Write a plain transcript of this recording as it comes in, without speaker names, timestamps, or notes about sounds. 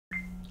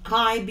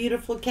Hi,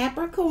 beautiful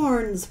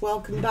Capricorns.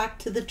 Welcome back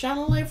to the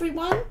channel,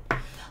 everyone.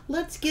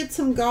 Let's get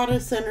some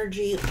goddess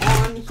energy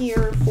on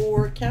here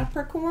for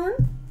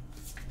Capricorn.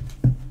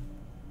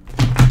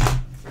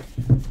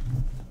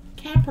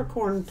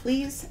 Capricorn,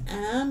 please,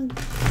 and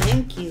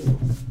thank you.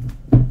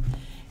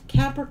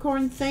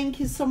 Capricorn, thank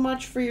you so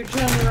much for your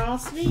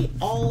generosity,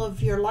 all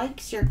of your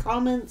likes, your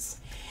comments,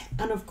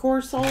 and of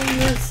course all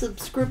your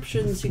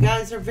subscriptions. You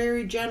guys are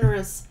very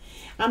generous.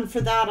 And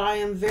for that, I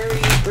am very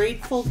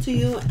grateful to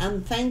you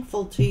and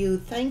thankful to you.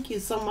 Thank you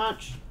so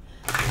much.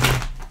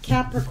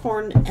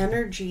 Capricorn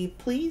energy,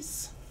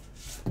 please.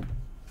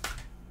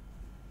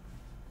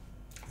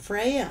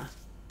 Freya.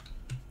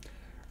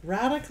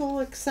 Radical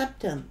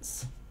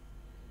acceptance.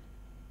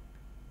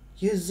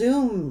 You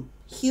zoom.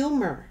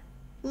 Humor.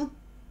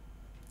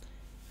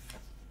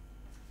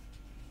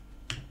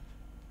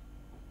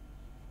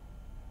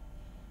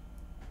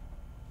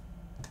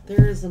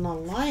 There is an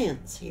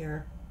alliance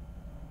here.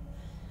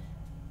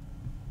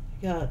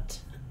 Got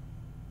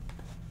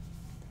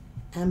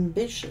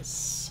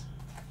ambitious,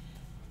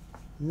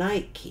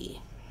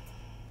 Nike,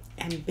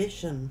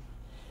 ambition.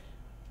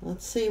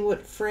 Let's see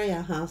what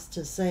Freya has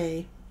to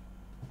say.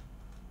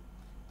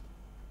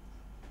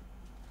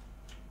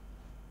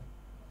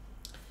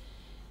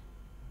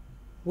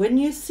 When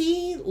you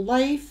see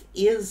life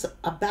is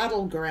a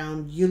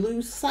battleground, you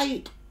lose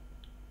sight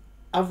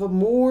of a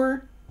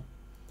more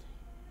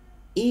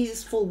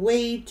easeful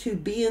way to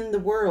be in the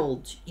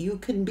world. You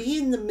can be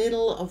in the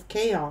middle of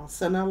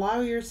chaos and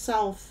allow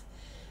yourself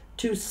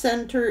to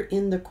center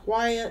in the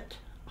quiet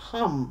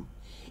hum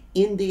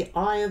in the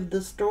eye of the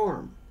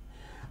storm.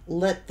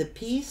 Let the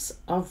peace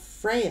of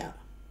Freya,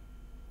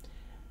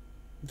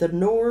 the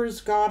Norse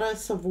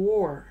goddess of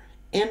war,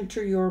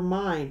 enter your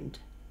mind.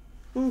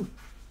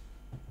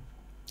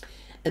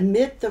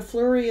 Amid the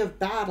flurry of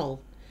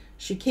battle,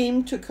 she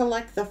came to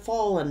collect the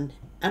fallen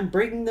and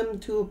bring them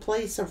to a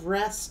place of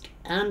rest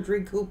and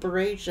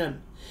recuperation.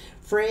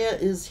 Freya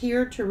is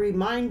here to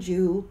remind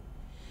you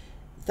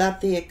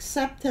that the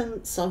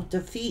acceptance of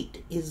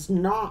defeat is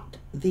not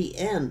the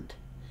end.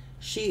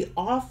 She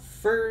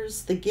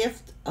offers the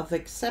gift of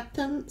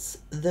acceptance,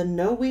 the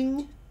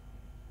knowing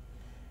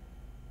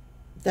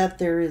that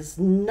there is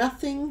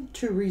nothing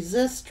to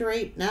resist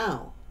right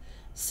now.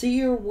 See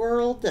your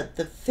world at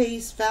the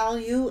face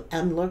value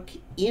and look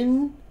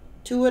into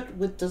it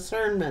with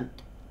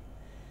discernment.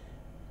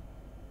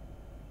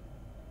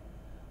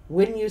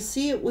 When you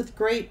see it with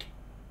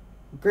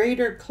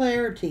greater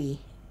clarity,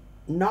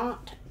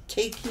 not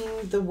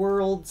taking the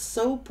world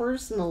so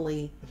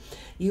personally,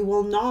 you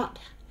will not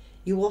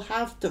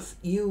have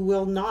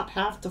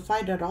to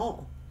fight at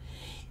all.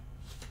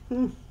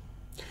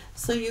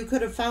 So you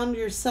could have found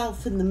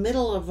yourself in the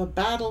middle of a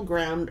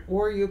battleground,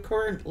 or you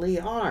currently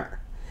are.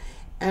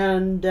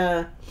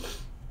 And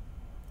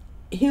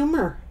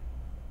humor.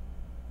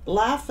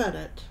 Laugh at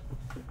it.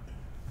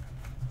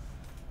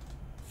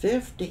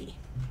 50.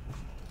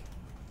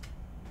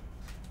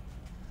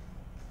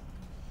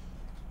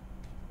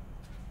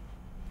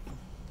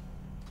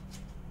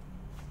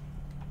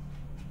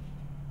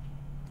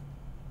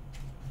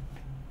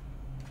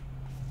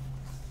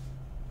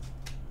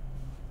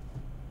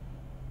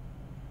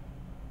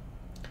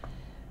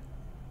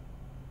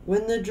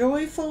 When the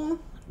joyful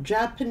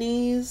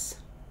Japanese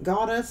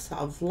goddess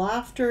of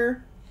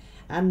laughter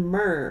and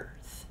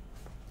mirth,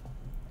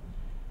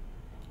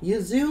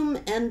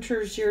 Yuzum,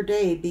 enters your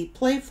day, be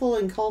playful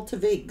and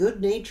cultivate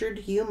good-natured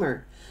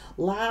humor.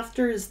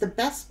 Laughter is the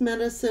best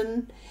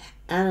medicine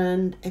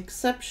and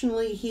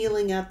exceptionally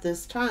healing at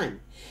this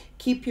time.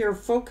 Keep your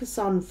focus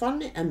on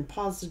fun and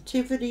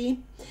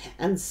positivity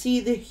and see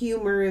the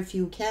humor if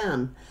you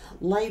can.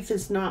 Life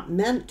is not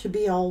meant to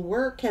be all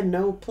work and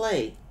no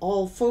play,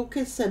 all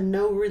focus and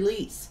no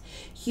release.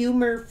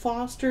 Humor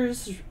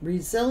fosters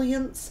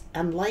resilience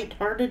and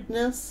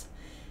lightheartedness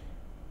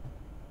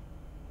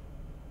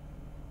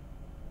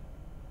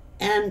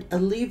and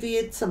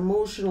alleviates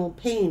emotional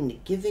pain,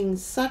 giving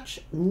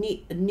such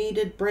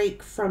needed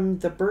break from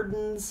the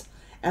burdens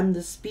and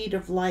the speed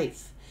of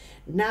life.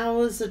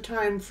 Now is the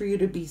time for you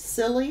to be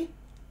silly,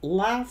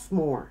 laugh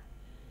more.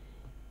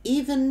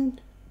 Even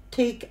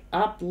take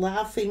up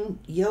laughing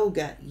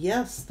yoga.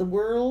 Yes, the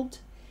world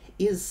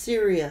is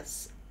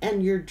serious,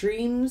 and your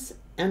dreams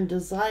and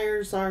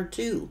desires are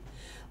too.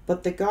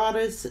 But the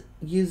goddess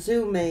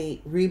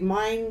Yuzume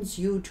reminds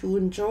you to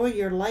enjoy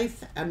your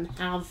life and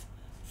have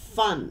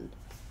fun.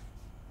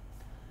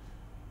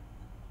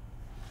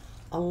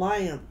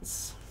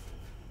 Alliance.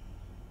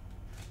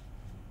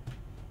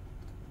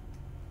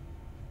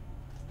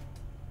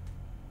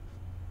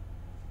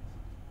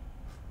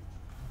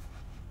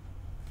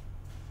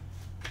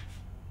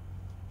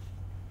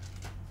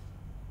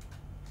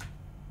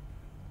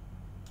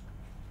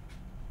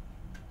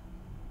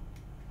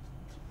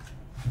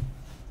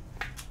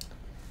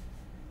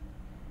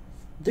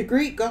 The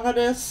Greek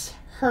goddess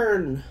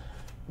Herne,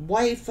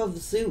 wife of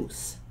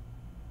Zeus,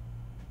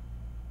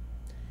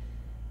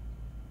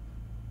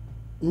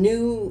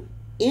 knew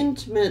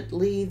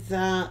intimately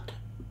that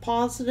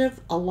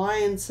Positive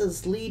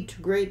alliances lead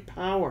to great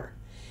power.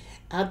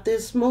 At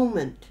this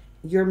moment,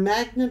 you're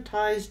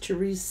magnetized to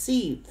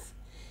receive,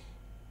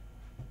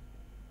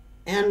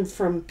 and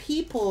from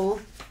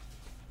people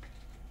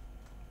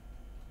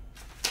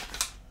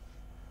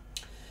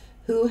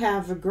who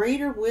have a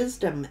greater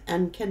wisdom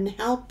and can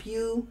help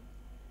you,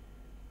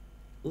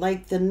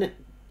 like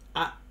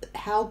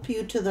help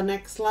you to the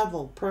next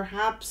level.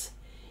 Perhaps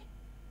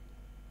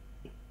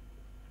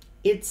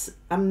it's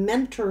a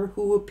mentor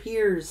who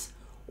appears,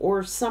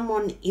 or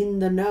someone in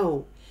the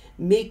know,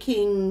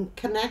 making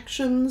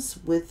connections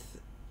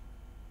with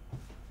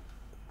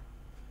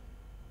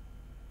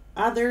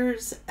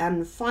others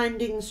and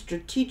finding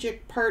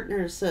strategic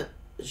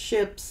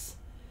partnerships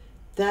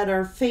that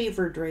are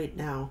favored right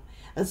now.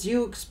 As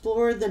you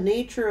explore the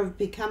nature of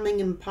becoming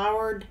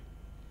empowered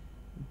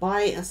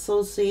by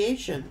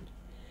association,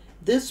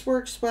 this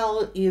works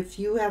well if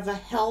you have a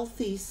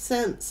healthy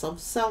sense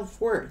of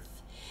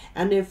self-worth,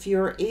 and if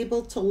you're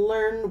able to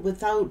learn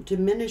without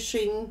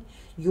diminishing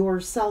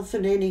yourself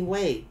in any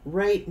way.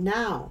 Right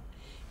now,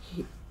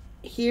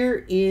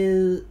 Hera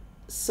is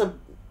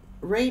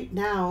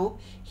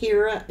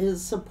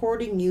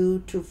supporting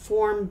you to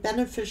form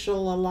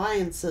beneficial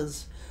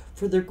alliances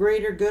for the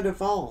greater good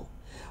of all.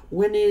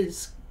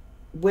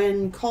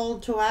 When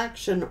called to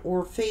action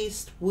or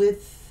faced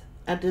with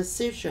a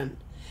decision,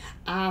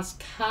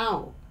 ask,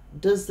 how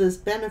does this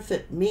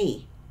benefit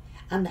me?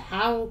 And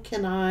how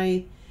can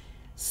I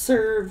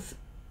serve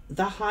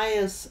the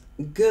highest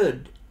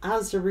good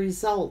as a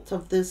result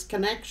of this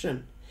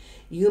connection?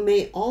 You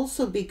may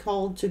also be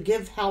called to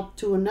give help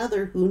to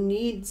another who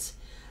needs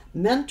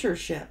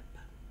mentorship.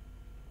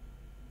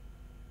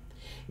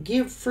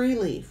 Give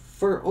freely,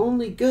 for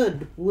only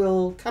good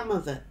will come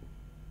of it.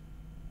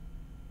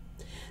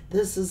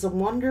 This is a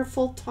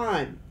wonderful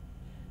time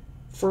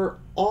for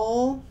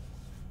all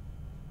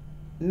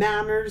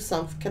manners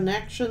of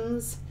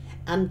connections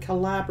and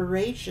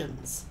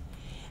collaborations.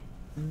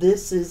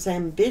 This is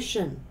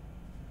ambition.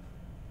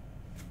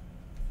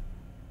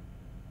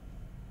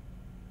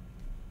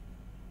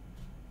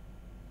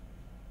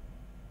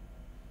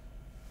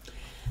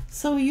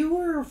 So you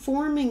are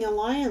forming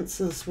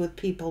alliances with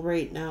people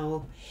right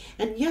now.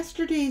 And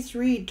yesterday's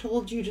read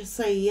told you to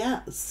say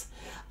yes.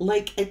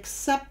 Like,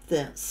 accept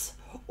this.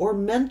 Or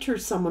mentor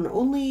someone.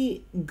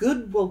 Only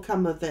good will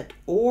come of it.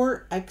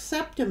 Or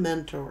accept a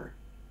mentor.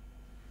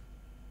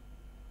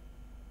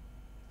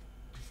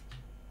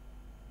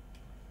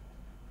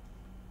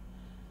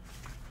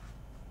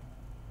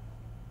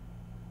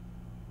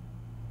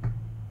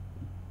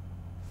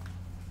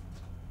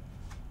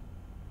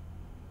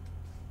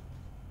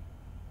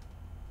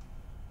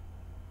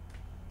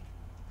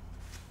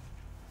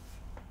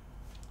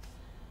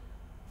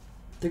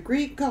 The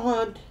Greek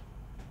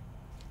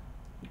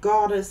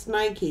goddess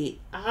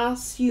Nike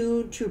asks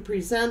you to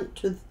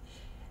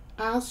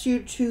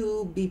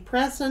be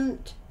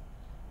present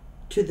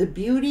to the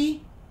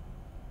beauty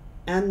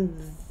and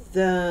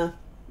the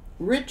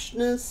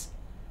richness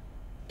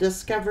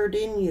discovered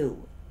in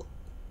you.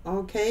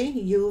 Okay,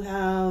 you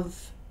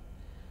have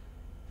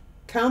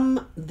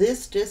come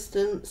this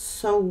distance,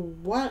 so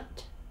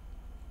what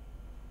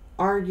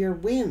are your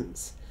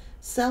wins?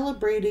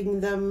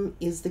 Celebrating them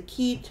is the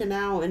key to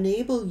now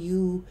enable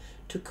you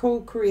to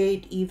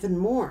co-create even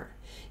more.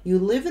 You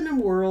live in a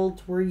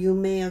world where you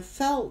may have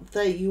felt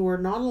that you are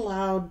not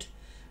allowed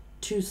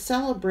to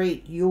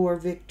celebrate your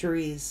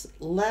victories,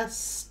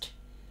 lest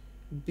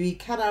be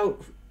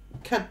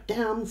cut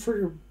down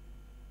for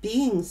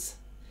being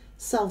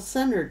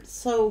self-centered.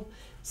 So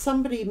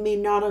somebody may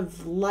not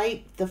have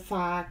liked the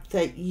fact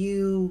that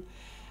you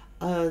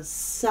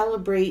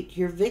celebrate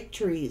your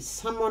victories.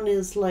 Someone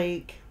is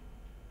like,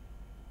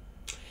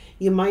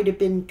 you might have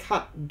been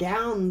cut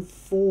down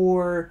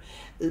for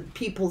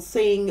people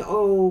saying,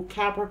 oh,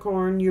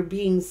 Capricorn, you're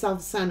being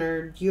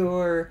self-centered,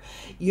 you're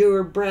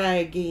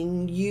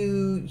bragging,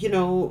 you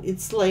know,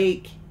 it's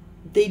like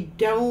they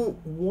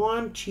don't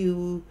want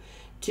you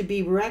to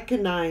be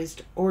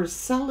recognized or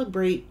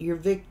celebrate your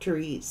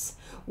victories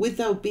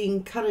without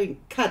being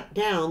cut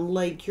down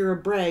like you're a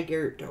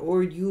braggart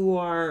or you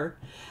are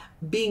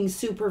being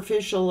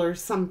superficial or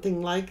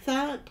something like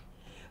that.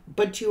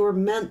 But you are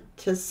meant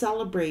to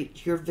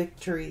celebrate your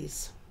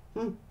victories.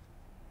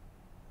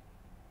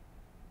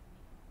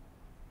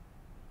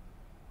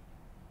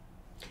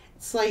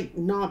 It's like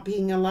not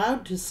being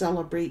allowed to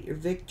celebrate your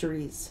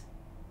victories.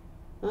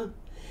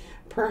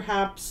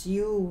 Perhaps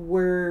you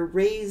were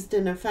raised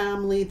in a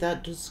family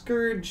that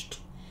discouraged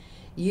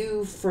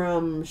you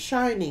from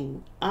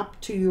shining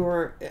up to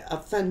your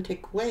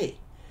authentic way.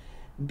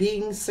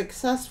 Being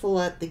successful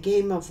at the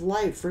game of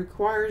life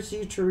requires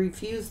you to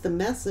refuse the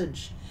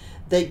message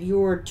that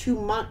you're too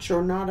much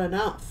or not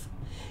enough.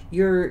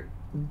 Your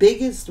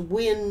biggest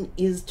win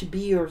is to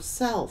be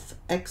yourself,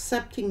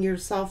 accepting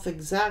yourself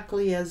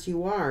exactly as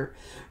you are,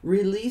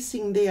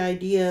 releasing the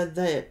idea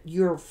that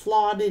you're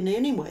flawed in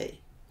any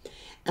way,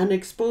 and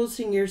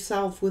exposing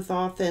yourself with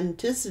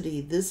authenticity.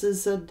 This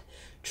is a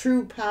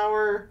true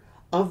power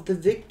of the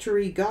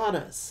victory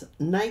goddess,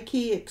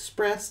 Nike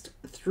expressed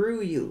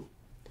through you.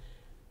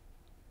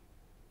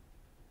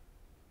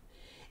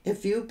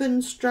 If you've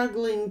been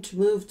struggling to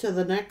move to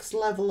the next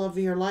level of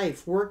your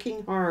life,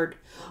 working hard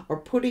or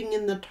putting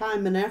in the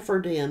time and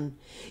effort in,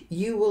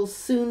 you will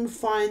soon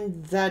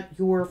find that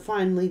you are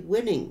finally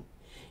winning.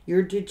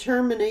 Your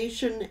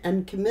determination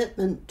and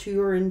commitment to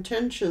your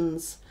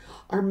intentions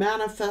are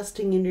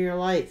manifesting in your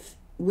life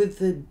with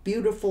the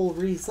beautiful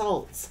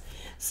results.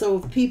 So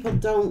if people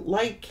don't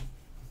like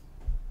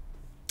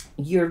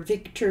your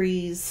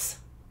victories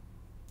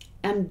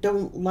and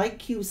don't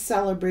like you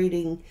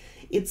celebrating,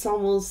 it's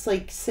almost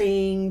like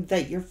saying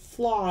that you're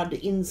flawed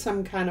in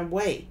some kind of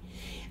way.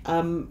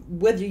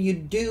 Whether you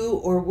do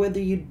or whether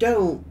you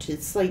don't,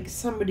 it's like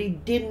somebody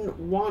didn't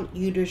want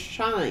you to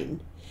shine,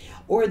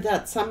 or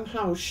that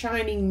somehow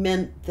shining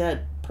meant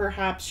that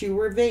perhaps you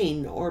were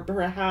vain, or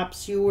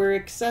perhaps you were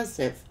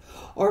excessive,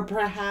 or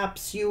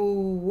perhaps you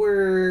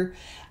were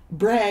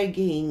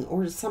bragging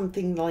or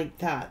something like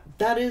that.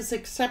 That is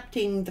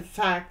accepting the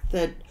fact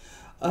that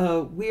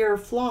we are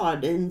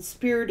flawed, and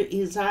Spirit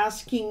is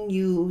asking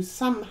you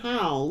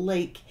somehow,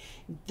 like,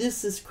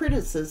 this is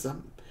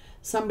criticism.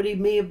 Somebody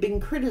may have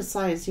been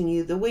criticizing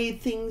you, the way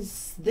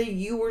things that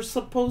you were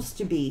supposed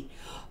to be,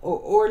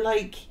 or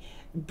like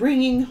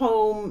bringing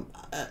home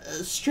a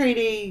straight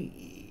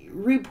A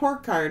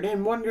report card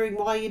and wondering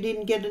why you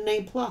didn't get an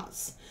A+.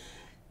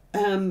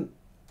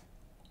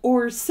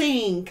 Or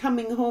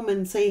coming home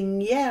and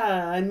saying,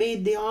 yeah, I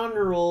made the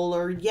honor roll,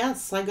 or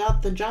yes, I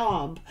got the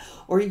job,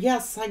 or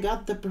yes, I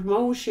got the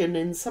promotion,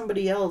 and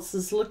somebody else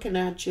is looking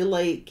at you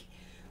like,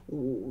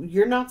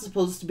 you're not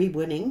supposed to be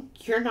winning.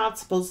 You're not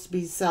supposed to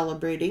be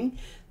celebrating.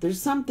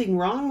 There's something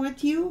wrong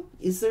with you.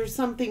 Is there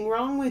something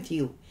wrong with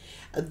you?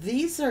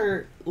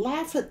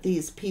 Laugh at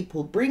these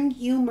people. Bring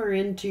humor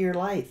into your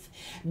life.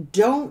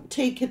 Don't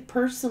take it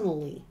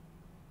personally.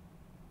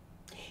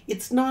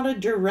 It's not a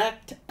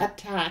direct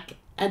attack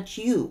at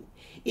you.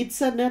 It's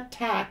an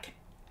attack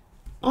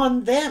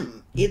on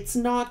them. It's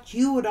not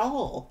you at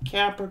all,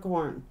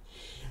 Capricorn.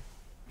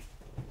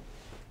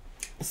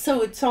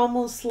 So it's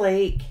almost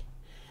like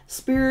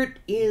Spirit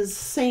is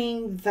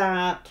saying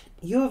that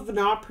you have an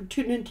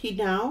opportunity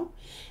now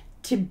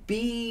to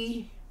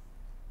be,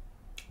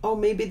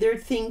 maybe they're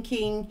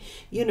thinking,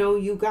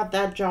 you got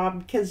that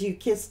job because you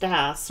kissed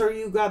ass, or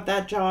you got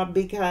that job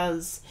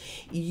because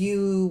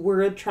you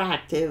were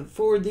attractive,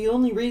 or the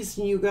only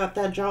reason you got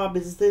that job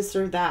is this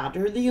or that,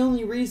 or the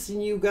only reason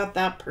you got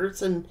that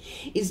person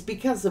is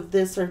because of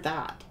this or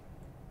that.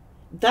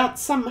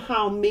 That's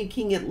somehow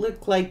making it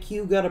look like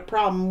you got a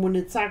problem when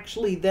it's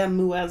actually them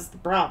who has the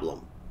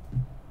problem.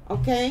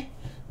 Okay?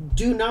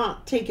 Do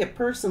not take it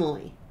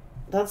personally.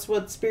 That's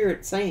what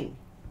Spirit's saying.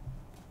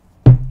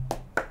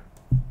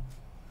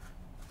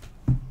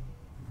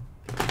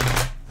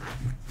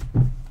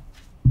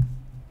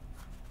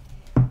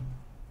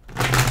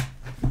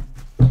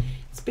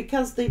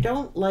 Because they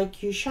don't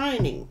like you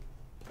shining.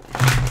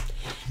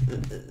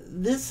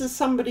 This is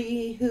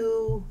somebody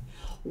who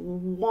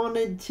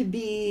wanted to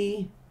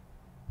be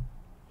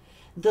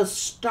the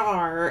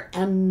star,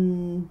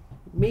 and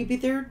maybe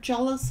they're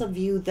jealous of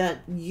you that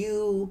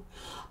you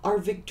are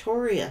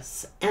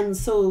victorious, and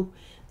so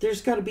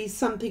there's got to be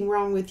something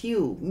wrong with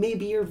you.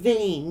 Maybe you're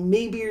vain,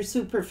 maybe you're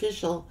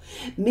superficial,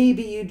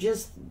 maybe you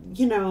just,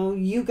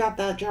 you got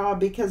that job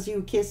because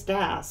you kissed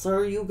ass,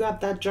 or you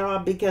got that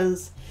job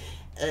because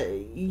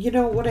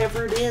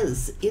whatever it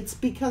is. It's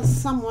because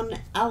someone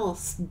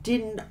else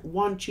didn't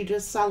want you to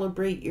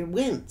celebrate your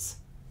wins,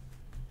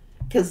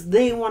 because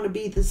they want to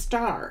be the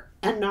star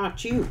and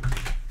not you.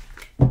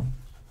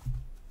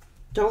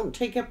 Don't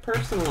take it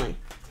personally.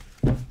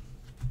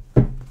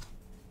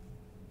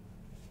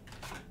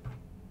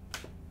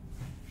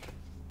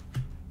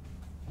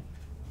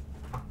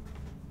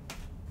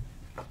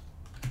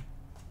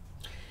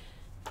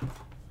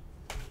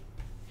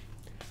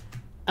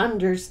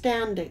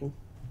 Understanding.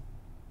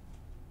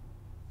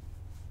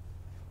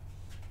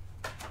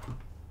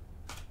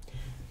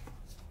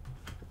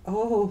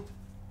 Oh,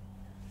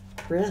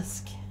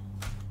 risk.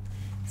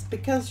 It's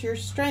because your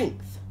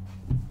strength.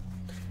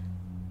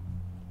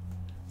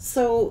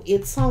 So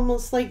it's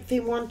almost like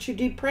they want you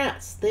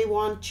depressed. They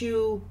want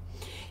you,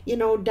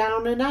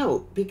 down and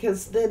out,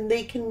 because then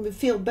they can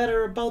feel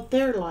better about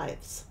their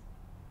lives.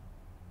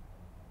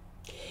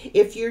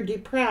 If you're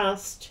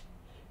depressed,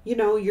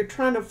 you're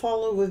trying to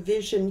follow a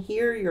vision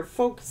here. You're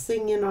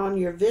focusing in on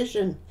your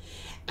vision.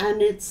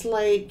 And it's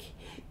like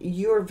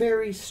you're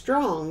very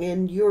strong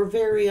and you're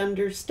very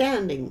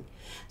understanding.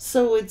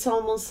 So it's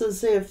almost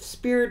as if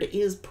Spirit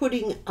is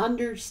putting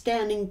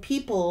understanding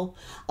people,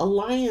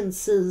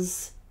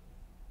 alliances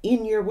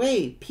in your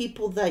way,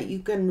 people that you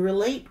can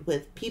relate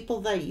with,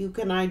 people that you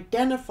can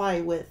identify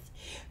with,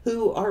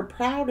 who are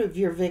proud of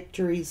your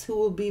victories, who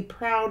will be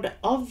proud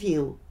of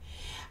you.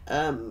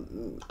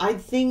 I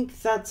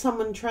think that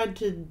someone tried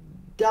to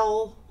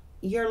dull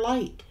your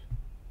light,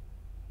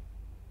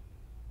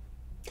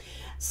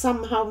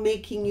 somehow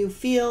making you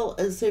feel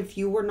as if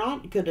you were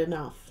not good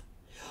enough,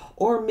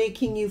 or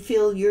making you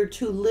feel you're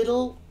too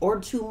little or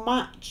too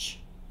much.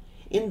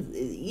 In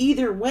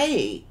either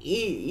way,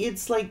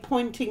 it's like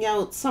pointing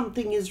out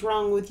something is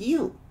wrong with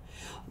you,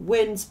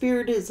 when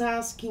Spirit is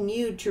asking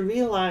you to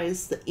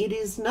realize that it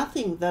is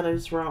nothing that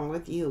is wrong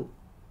with you.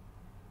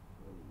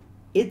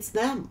 It's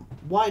them.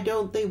 Why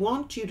don't they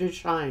want you to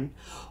shine?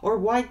 Or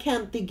why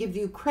can't they give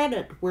you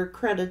credit where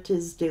credit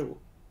is due?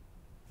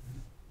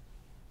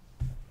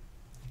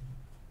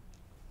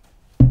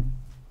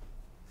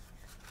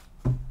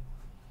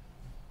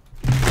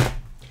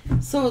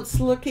 So it's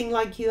looking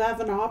like you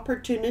have an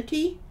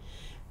opportunity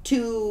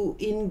to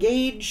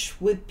engage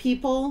with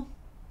people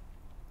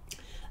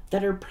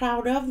that are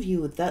proud of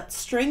you, that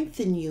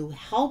strengthen you,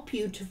 help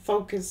you to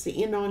focus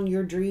in on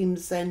your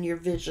dreams and your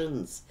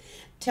visions,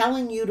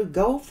 telling you to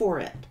go for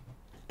it.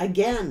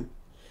 Again,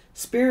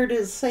 Spirit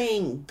is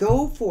saying,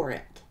 go for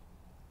it.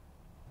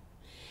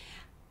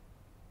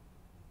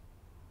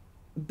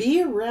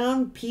 Be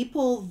around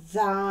people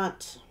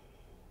that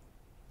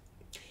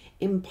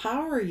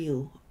empower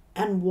you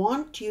and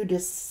want you to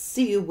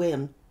see you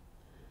win.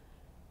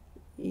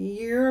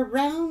 You're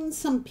around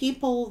some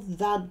people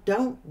that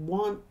don't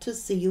want to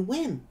see you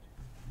win.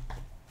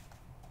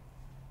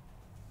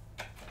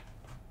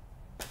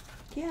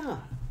 Yeah.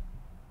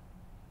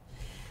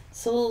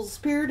 So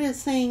Spirit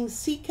is saying,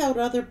 seek out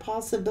other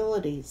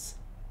possibilities.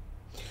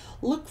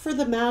 Look for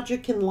the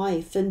magic in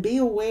life and be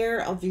aware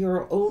of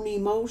your own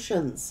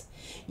emotions.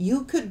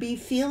 You could be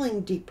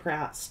feeling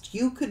depressed.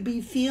 You could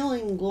be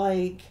feeling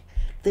like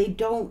they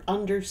don't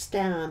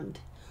understand,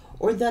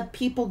 or that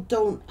people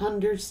don't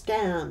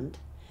understand.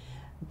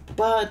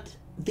 But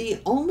the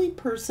only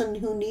person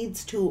who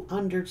needs to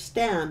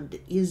understand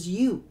is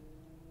you.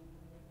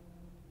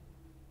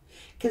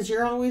 Because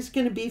you're always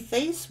going to be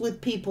faced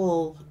with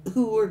people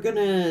who are going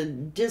to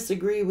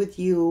disagree with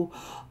you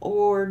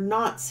or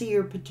not see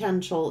your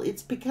potential.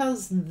 It's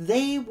because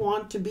they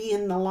want to be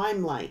in the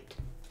limelight.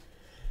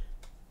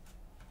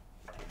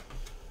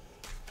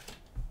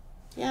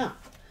 Yeah.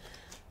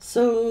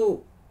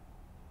 So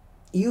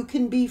you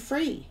can be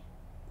free.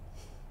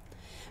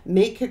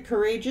 Make a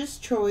courageous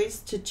choice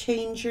to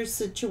change your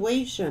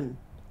situation.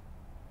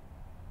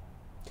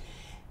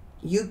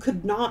 You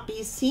could not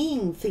be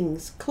seeing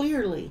things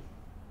clearly.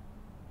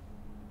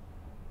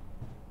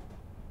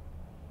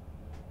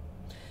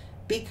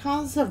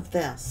 Because of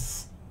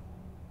this.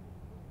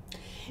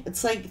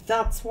 It's like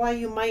that's why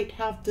you might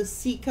have to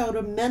seek out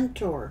a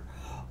mentor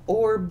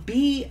or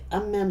be a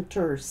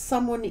mentor.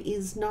 Someone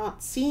is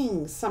not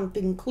seeing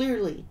something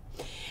clearly.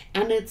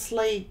 And it's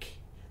like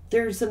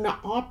there's an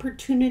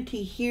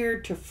opportunity here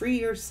to free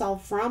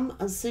yourself from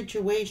a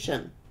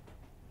situation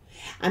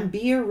and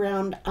be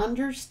around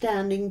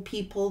understanding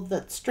people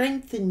that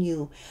strengthen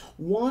you,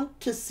 want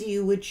to see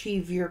you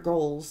achieve your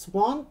goals,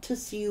 want to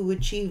see you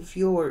achieve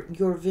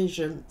your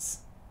visions.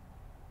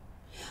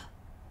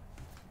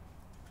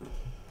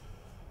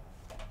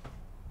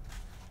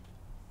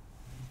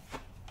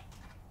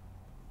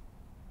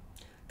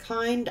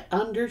 Kind,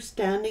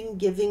 understanding,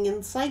 giving,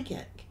 and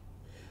psychic.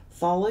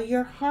 Follow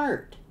your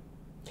heart.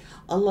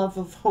 A love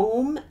of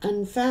home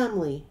and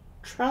family.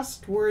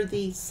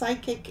 Trustworthy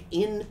psychic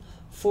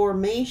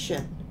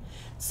information.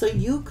 So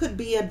you could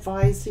be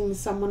advising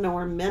someone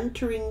or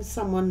mentoring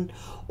someone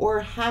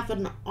or have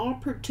an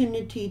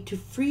opportunity to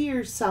free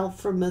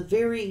yourself from a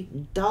very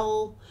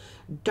dull,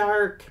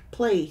 dark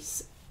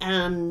place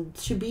and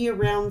to be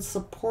around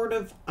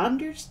supportive,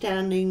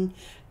 understanding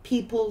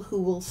people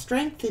who will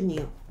strengthen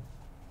you.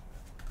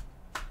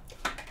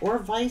 Or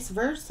vice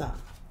versa.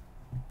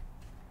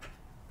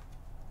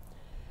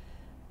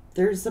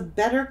 There's a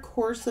better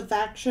course of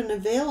action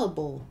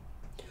available.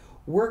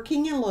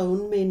 Working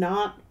alone may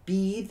not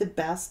be the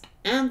best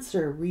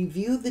answer.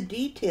 Review the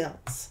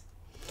details.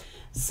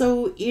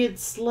 So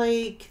it's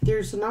like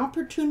there's an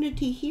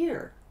opportunity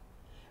here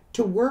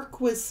to work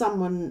with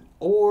someone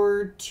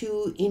or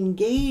to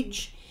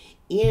engage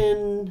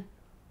in,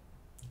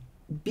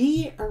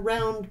 be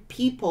around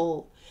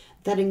people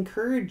that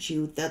encourage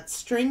you, that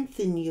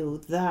strengthen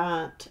you,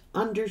 that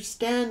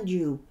understand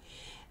you.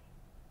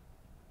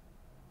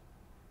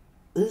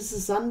 This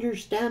is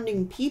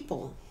understanding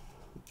people,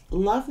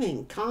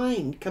 loving,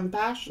 kind,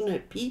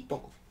 compassionate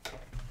people.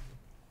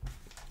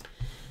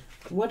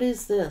 What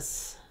is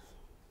this?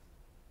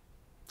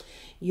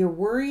 Your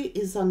worry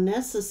is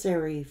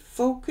unnecessary.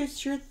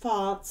 Focus your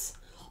thoughts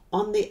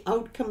on the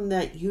outcome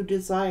that you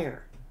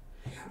desire.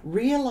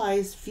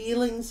 Realize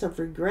feelings of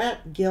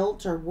regret,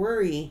 guilt, or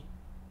worry.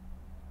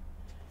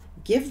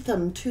 Give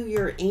them to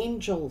your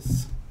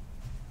angels.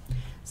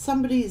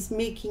 Somebody's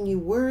making you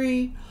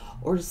worry,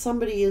 or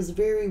somebody is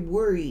very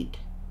worried.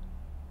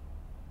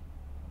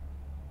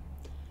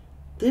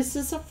 This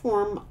is a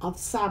form of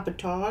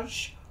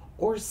sabotage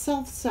or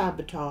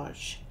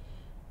self-sabotage.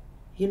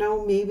 You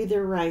know, maybe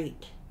they're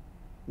right.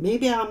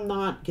 Maybe I'm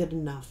not good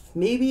enough.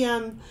 Maybe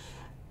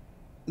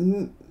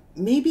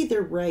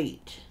they're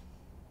right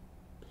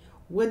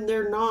when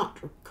they're not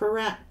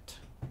correct.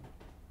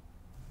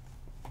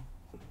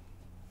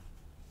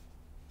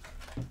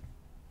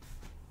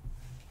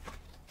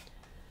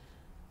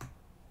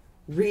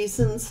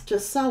 reasons to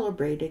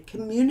celebrate, a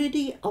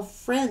community of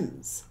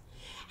friends,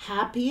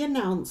 happy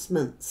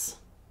announcements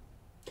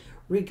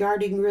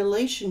regarding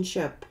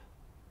relationships.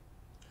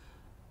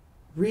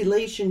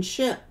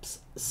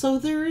 So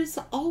there is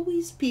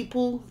always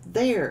people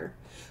there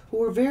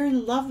who are very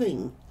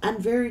loving and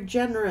very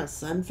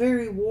generous and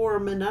very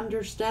warm and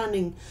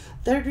understanding.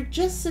 They're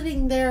just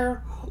sitting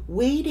there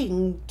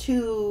waiting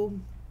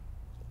to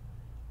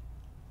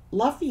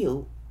love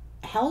you,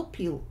 help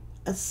you,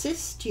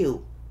 assist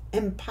you,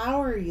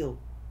 empower you.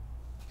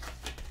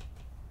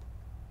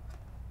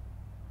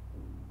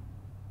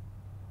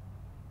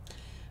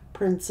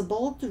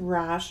 Principled,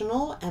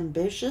 rational,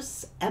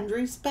 ambitious, and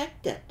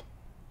respected.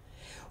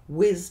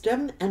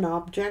 Wisdom and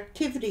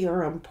objectivity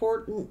are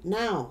important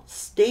now.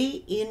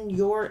 Stay in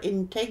your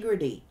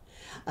integrity.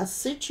 A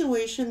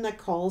situation that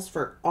calls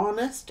for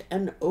honest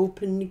and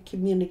open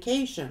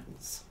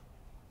communications.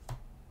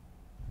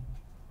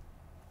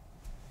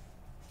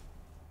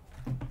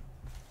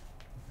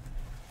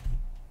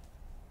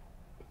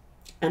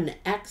 An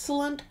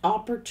excellent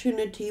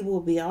opportunity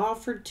will be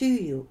offered to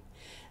you.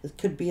 It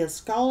could be a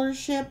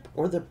scholarship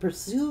or the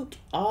pursuit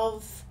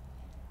of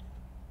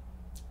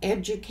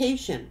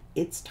education.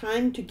 It's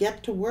time to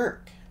get to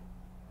work.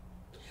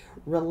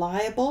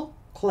 Reliable,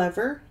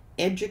 clever,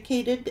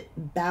 educated,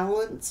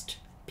 balanced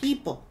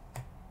people.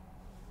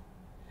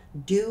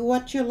 Do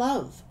what you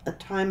love. A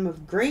time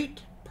of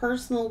great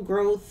personal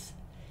growth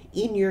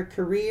in your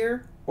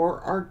career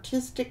or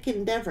artistic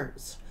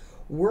endeavors.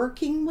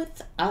 Working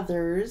with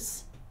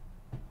others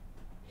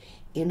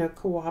in a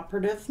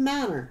cooperative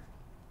manner.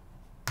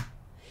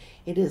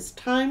 It is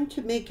time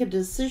to make a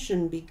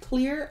decision. Be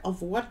clear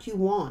of what you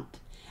want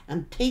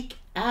and take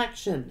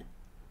action.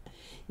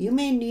 You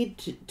may need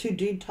to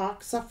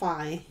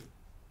detoxify.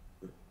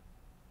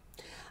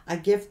 A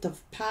gift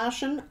of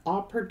passion,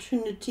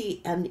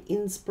 opportunity, and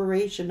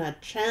inspiration. A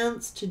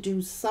chance to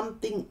do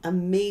something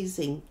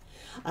amazing.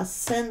 A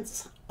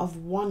sense of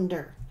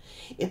wonder.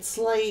 It's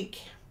like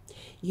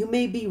you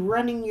may be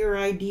running your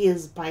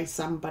ideas by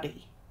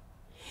somebody.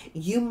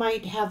 You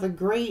might have a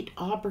great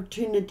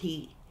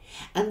opportunity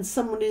and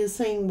someone is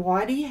saying,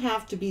 why do you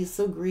have to be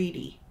so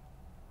greedy?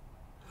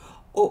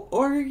 Or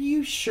are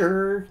you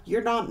sure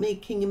you're not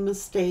making a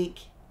mistake?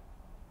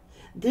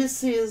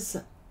 This is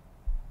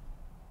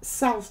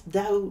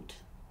self-doubt,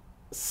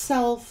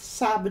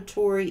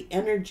 self-sabotatory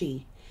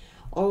energy.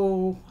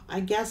 Oh,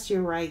 I guess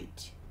you're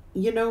right.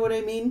 You know what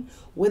I mean?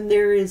 When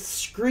there is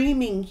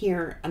screaming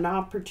here an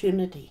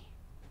opportunity.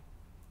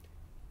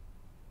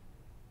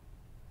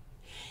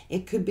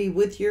 It could be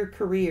with your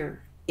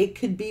career. It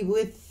could be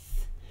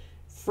with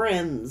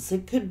friends.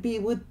 It could be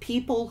with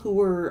people who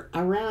are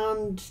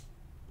around,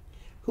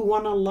 who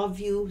want to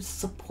love you,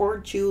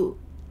 support you,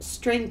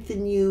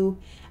 strengthen you,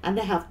 and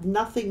have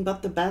nothing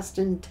but the best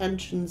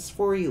intentions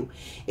for you.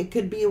 It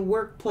could be a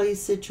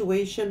workplace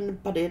situation,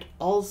 but it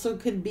also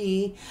could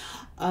be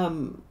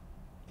a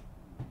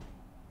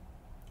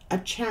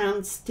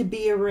chance to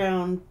be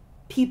around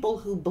people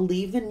who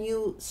believe in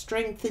you,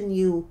 strengthen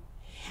you,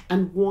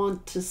 and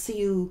want to see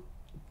you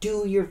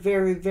do your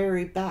very,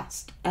 very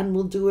best, and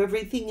will do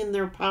everything in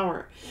their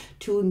power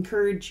to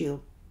encourage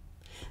you.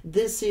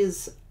 This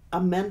is a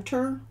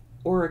mentor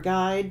or a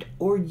guide,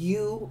 or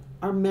you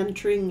are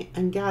mentoring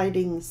and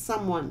guiding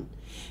someone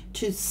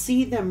to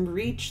see them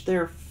reach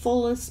their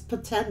fullest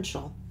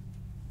potential.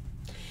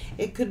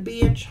 It could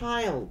be a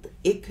child.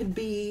 It could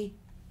be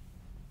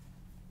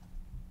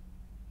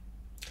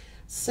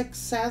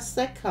success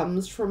that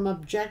comes from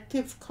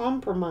objective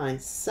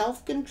compromise,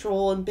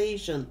 self-control, and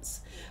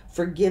patience,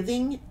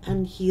 forgiving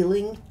and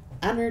healing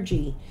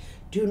energy.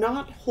 Do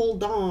not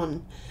hold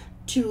on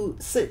to,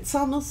 it's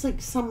almost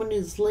like someone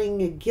is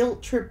laying a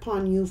guilt trip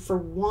on you for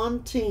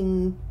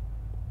wanting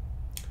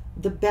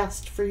the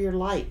best for your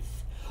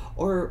life,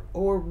 or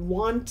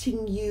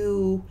wanting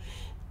you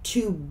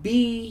to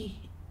be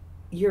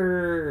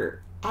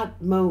your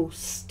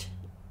utmost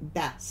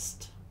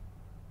best.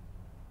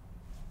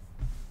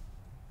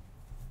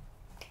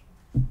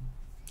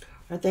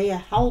 Are they a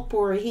help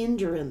or a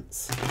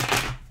hindrance?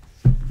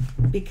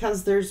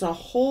 Because there's a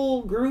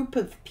whole group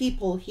of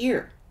people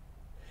here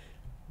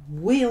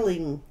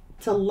willing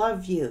to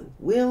love you,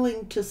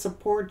 willing to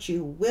support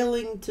you,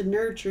 willing to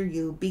nurture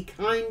you, be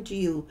kind to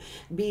you,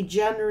 be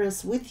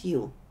generous with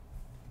you.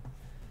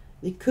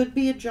 It could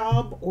be a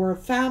job or a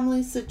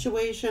family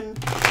situation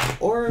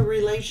or a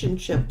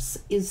relationships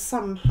is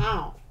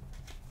somehow,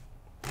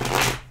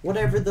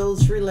 whatever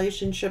those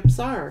relationships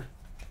are.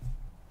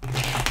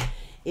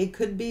 It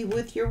could be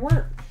with your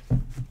work.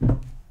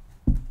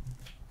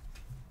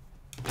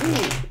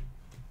 Ooh.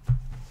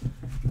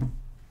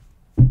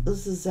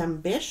 This is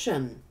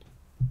ambition.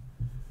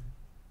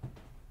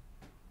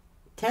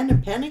 10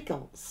 of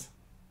Pentacles.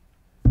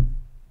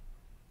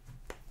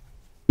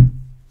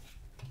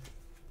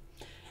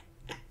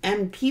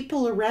 And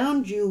people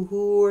around you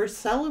who are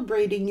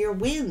celebrating your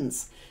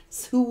wins,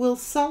 who will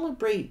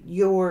celebrate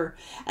your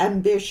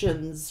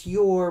ambitions,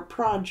 your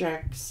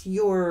projects,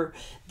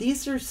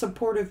 these are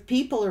supportive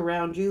people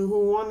around you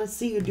who want to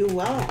see you do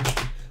well,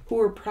 who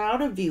are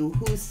proud of you,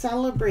 who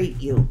celebrate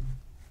you.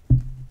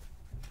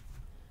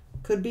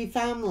 Could be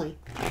family.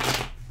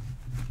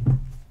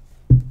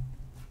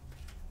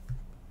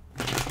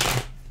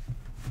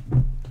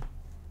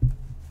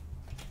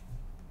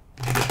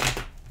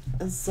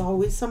 There's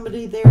always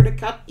somebody there to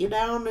cut you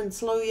down and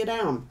slow you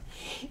down.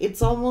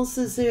 It's almost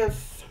as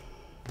if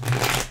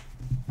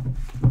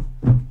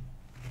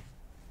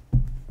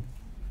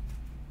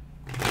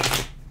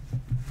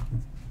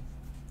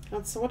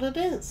that's what it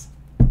is.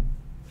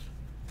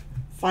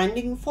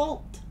 Finding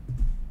fault.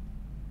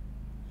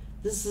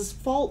 This is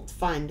fault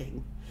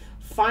finding.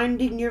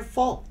 Finding your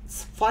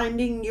faults.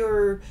 Finding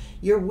your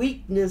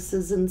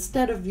weaknesses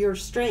instead of your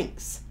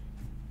strengths.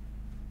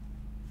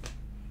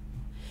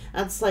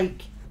 That's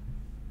like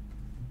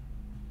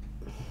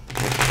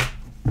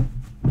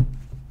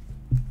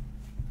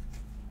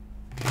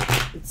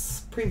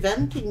it's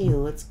preventing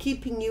you. It's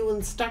keeping you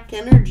in stuck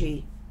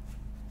energy.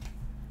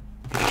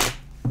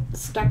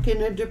 Stuck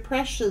in a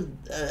depression.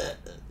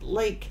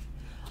 Like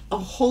a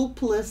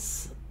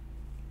hopeless.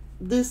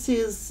 This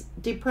is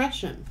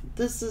depression.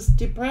 This is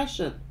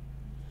depression.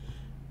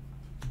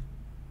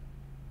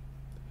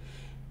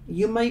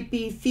 You might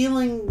be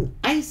feeling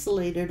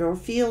isolated or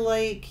feel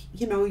like,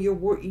 you know,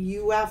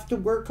 you have to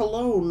work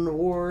alone,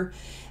 or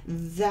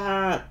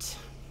that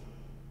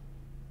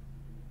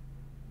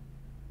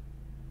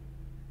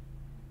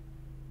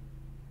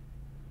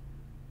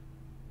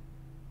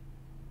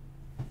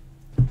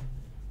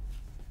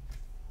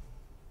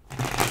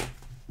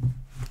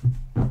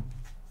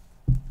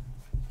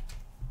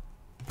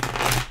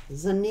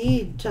there's a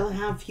need to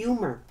have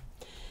humor.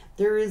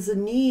 There is a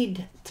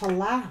need to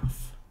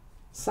laugh.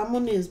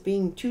 Someone is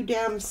being too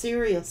damn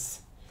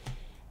serious.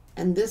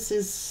 And this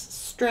is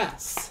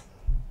stress.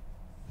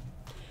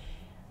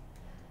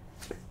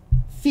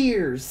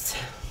 Fears.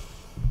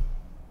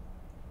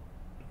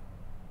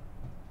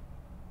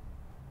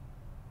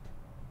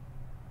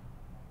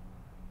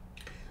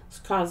 It's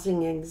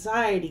causing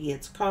anxiety.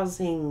 It's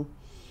causing...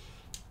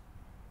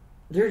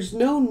 There's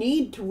no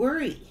need to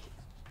worry.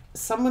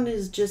 Someone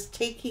is just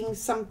taking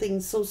something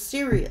so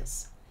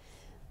serious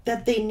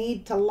that they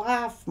need to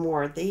laugh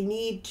more. They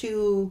need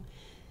to,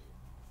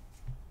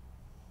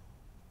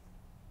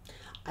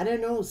 I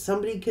don't know,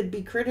 somebody could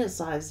be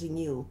criticizing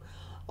you,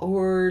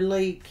 or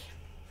like,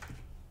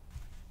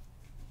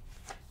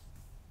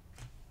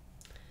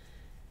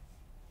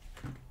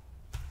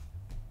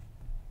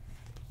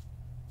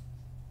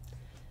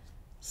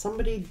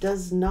 somebody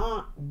does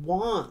not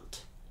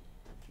want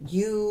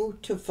you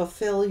to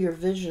fulfill your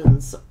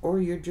visions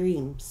or your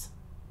dreams.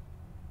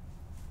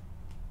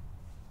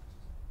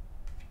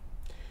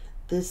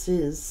 This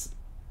is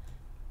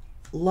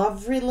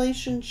love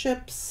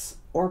relationships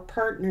or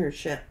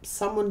partnerships.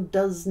 Someone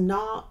does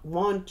not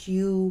want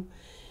you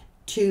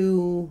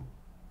to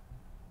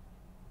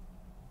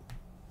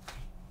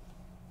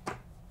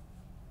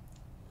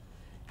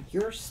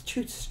you're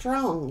too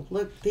strong.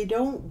 Look, they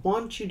don't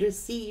want you to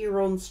see your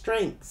own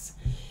strengths.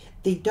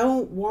 They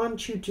don't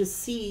want you to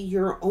see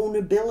your own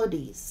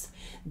abilities.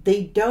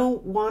 They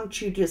don't want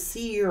you to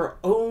see your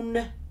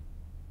own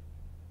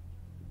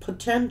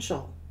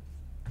potential.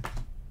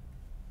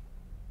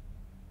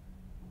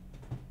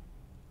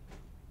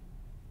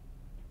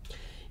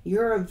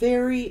 You're a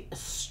very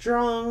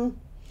strong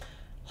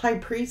high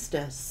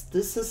priestess.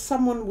 This is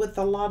someone with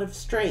a lot of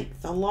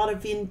strength, a lot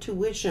of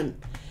intuition.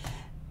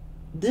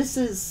 This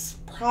is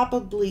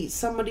probably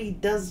somebody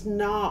does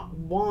not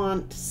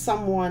want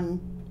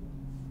someone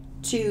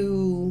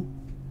to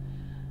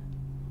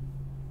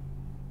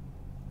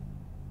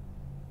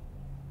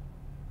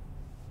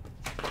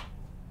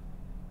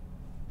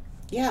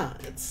yeah,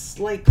 it's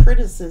like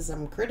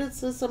criticism.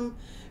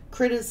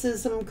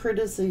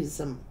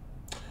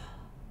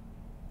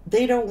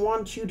 They don't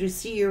want you to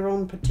see your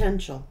own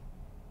potential.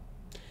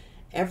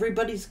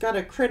 Everybody's got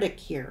a critic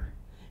here.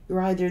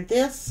 You're either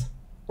this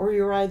or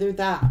you're either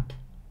that.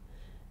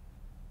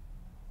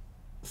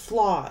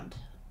 Flawed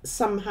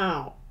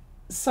somehow.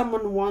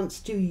 Someone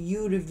wants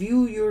you to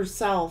view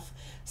yourself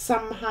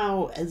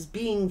somehow as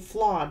being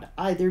flawed,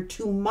 either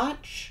too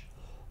much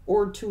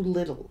or too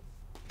little.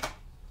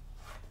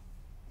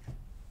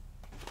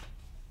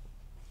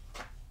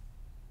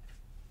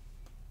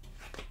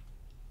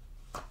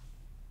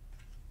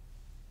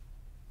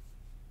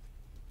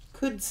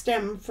 Could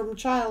stem from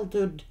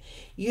childhood,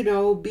 you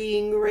know,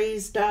 being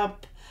raised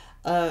up,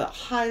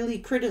 highly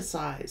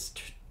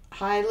criticized,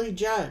 highly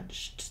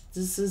judged.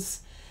 This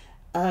is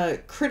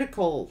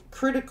critical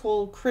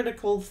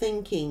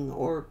thinking,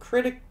 or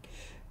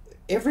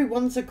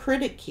everyone's a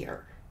critic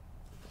here.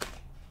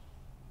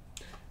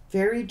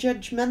 Very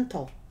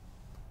judgmental.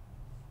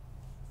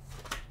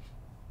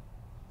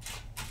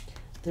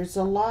 There's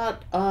a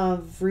lot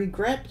of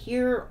regret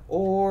here,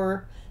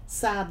 or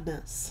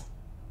sadness,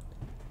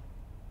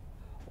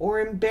 or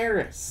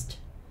embarrassed.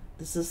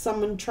 This is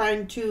someone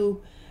trying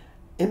to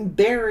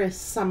embarrass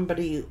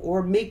somebody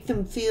or make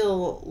them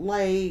feel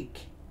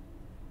like,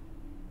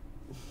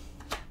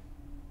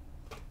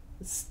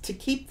 it's to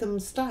keep them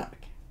stuck.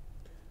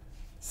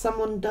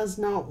 Someone does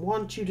not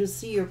want you to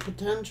see your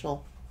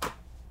potential.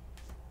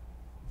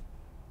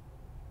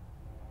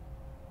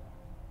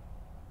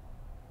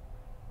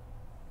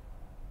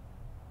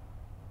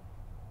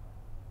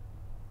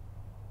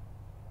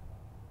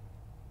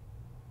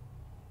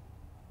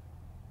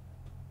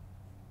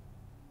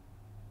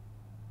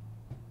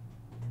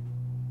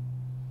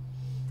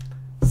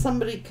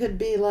 Somebody could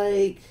be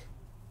like,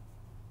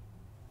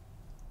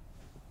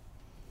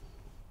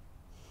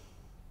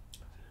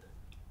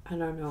 I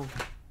don't know.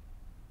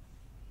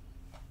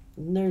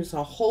 And there's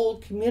a whole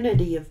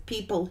community of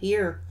people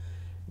here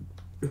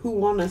who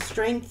want to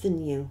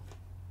strengthen you.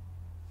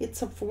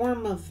 It's a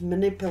form of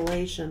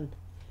manipulation.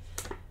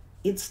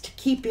 It's to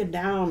keep you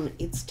down.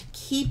 It's to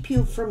keep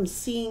you from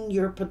seeing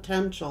your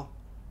potential.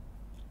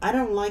 I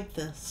don't like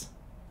this.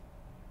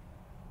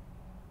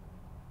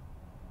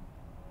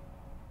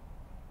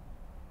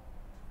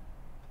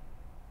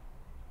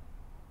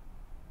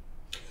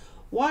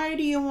 Why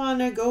do you want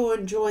to go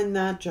and join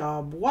that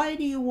job? Why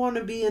do you want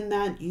to be in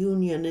that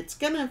union? It's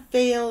going to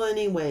fail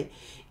anyway.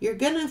 You're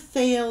going to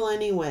fail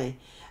anyway.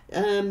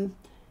 Look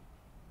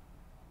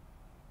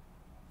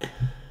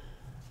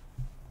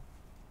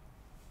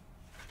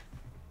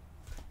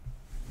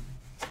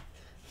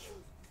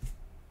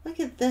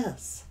at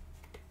this.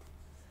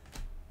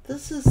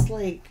 This is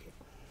like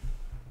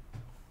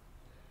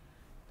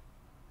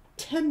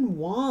 10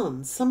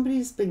 wands.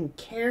 Somebody's been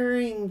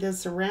carrying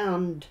this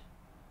around.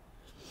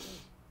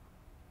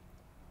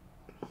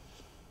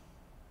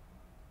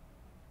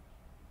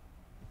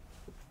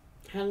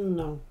 I don't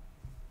know.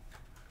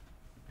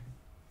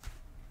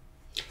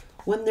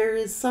 When there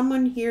is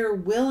someone here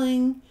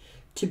willing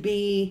to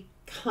be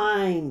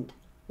kind,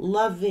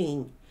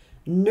 loving,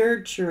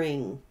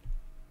 nurturing,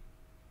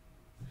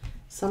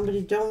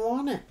 somebody don't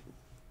want it.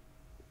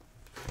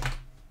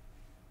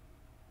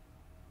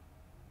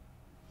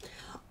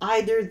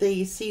 Either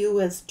they see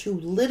you as too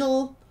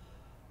little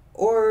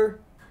or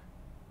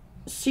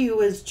see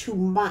you as too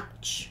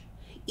much.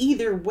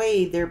 Either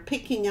way, they're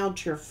picking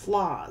out your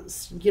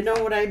flaws. You know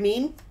what I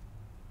mean?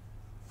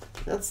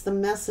 That's the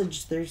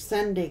message they're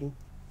sending.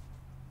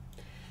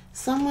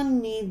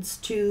 Someone needs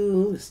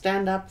to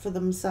stand up for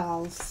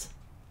themselves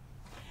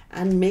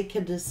and make a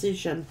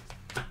decision.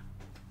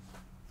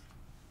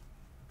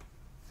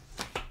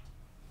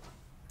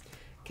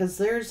 Because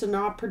there's an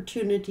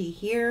opportunity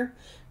here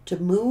to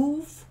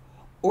move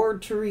or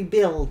to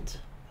rebuild.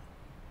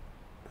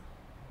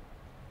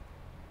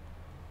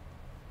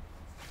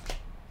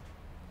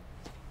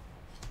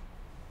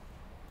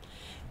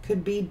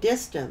 Could be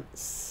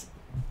distance.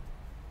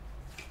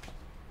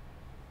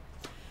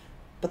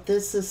 But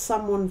this is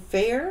someone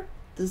fair.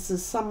 This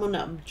is someone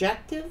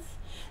objective.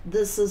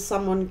 This is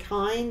someone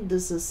kind.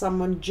 This is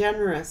someone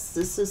generous.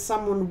 This is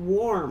someone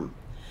warm.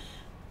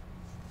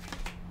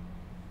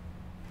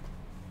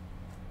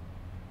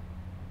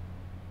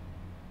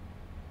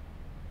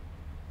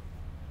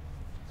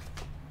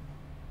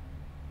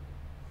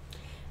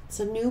 It's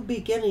a new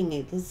beginning.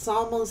 It's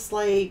almost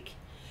like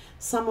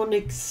someone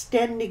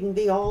extending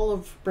the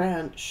olive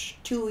branch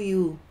to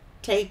you.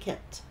 Take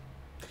it.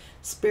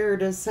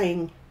 Spirit is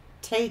saying,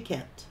 take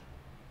it.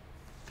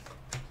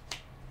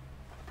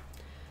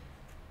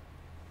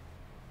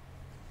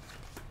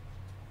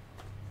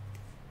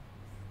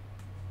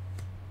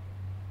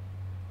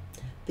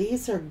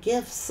 These are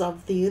gifts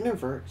of the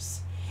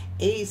universe.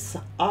 Ace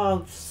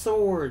of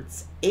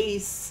Swords,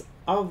 Ace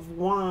of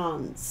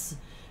Wands,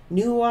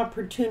 new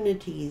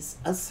opportunities,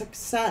 a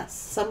success.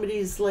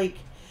 Somebody's like,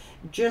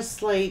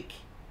 just like,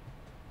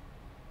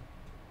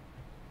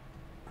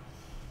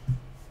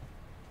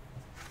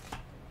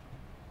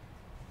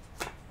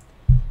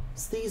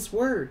 it's these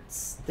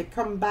words that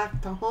come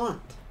back to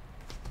haunt.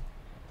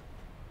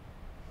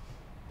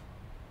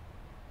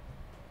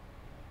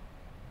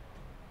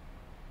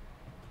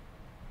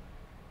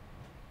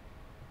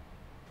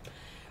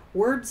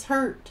 Words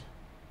hurt.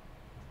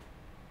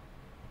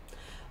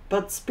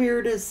 But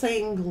Spirit is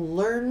saying,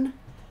 learn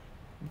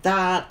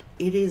that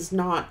it is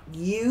not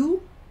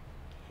you,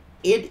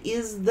 it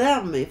is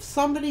them. If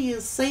somebody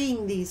is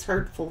saying these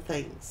hurtful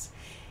things,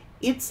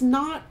 it's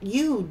not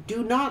you.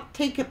 Do not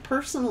take it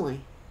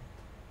personally.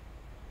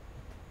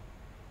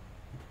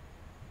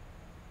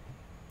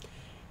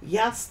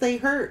 Yes, they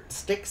hurt.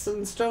 Sticks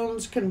and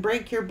stones can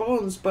break your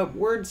bones, but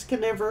words can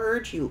never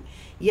hurt you.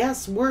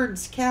 Yes,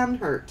 words can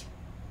hurt.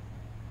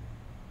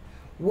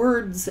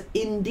 Words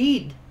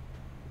indeed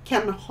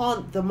can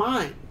haunt the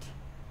mind,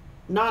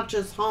 not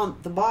just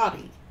haunt the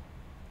body.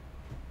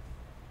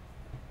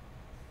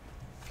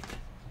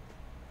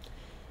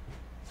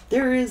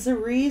 There is a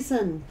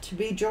reason to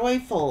be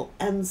joyful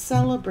and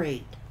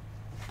celebrate.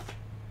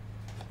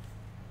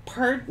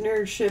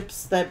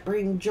 Partnerships that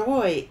bring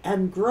joy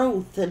and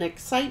growth and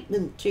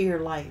excitement to your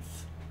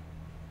life.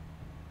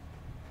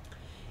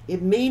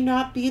 It may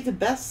not be the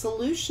best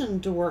solution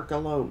to work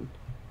alone.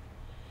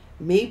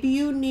 Maybe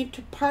you need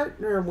to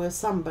partner with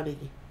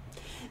somebody.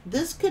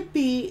 This could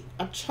be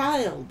a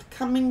child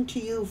coming to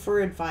you for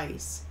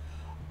advice,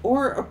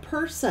 or a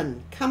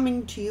person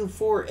coming to you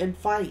for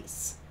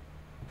advice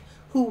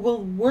who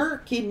will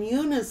work in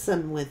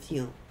unison with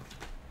you.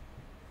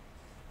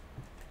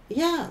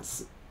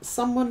 Yes,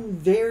 someone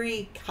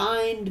very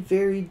kind,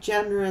 very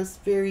generous,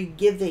 very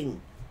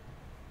giving.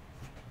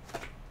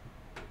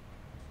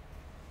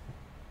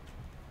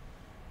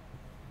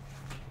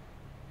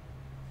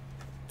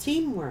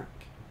 Teamwork.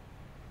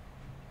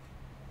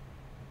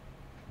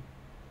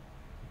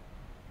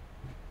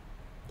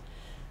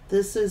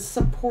 This is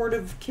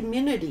supportive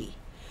community,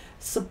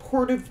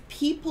 supportive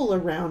people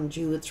around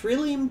you. It's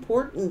really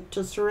important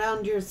to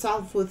surround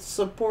yourself with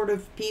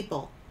supportive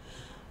people.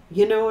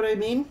 You know what I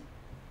mean?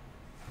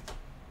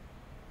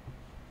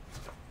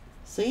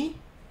 See?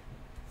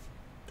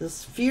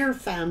 This fear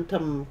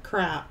phantom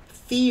crap.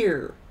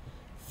 Fear,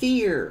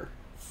 fear,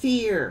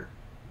 fear.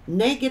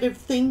 Negative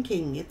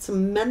thinking. It's a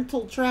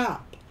mental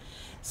trap.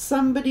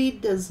 Somebody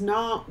does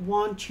not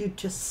want you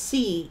to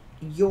see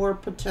your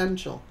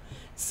potential.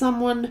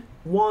 Someone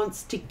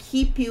wants to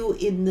keep you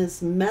in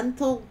this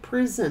mental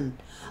prison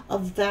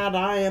of that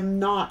I am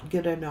not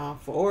good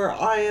enough, or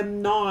I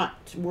am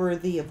not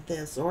worthy of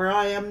this, or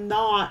I am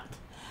not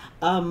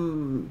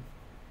I'm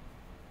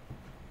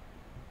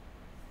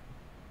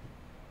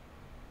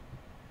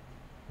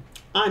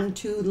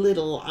too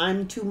little,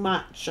 I'm too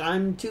much,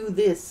 I'm too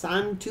this,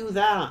 I'm too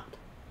that.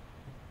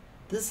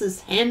 This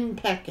is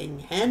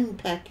henpecking,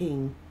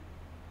 henpecking.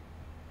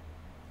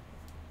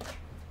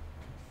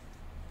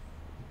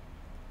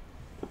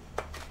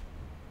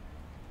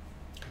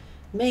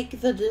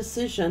 Make the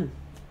decision.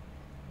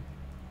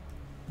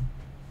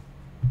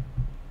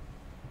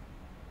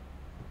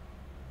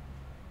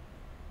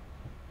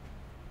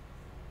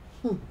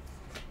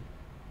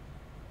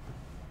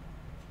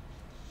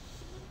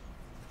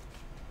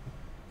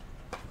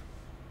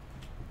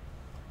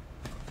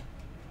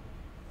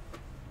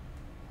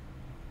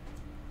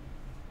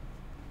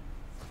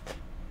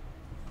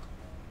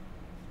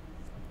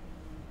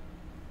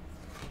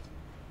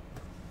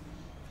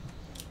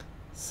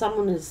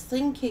 Someone is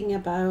thinking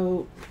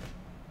about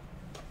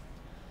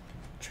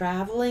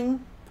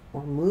traveling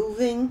or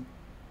moving,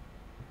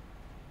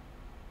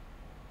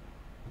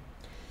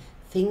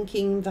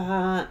 thinking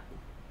that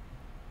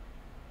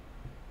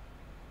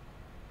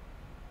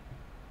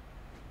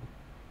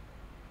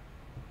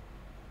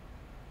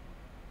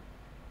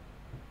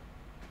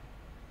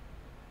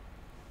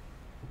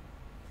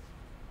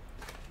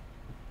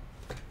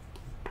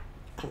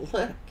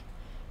look,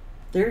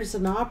 there's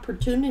an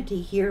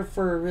opportunity here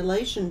for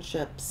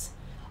relationships,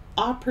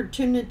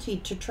 opportunity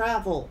to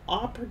travel,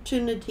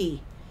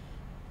 opportunity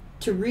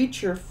to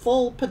reach your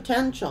full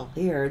potential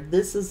here.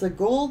 This is a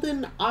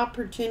golden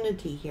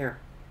opportunity here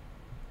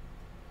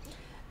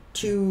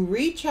to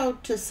reach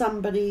out to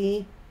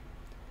somebody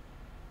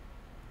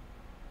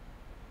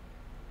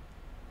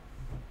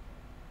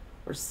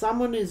or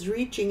someone is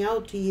reaching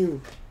out to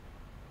you.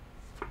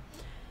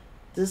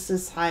 This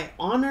is high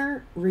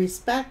honor,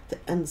 respect,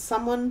 and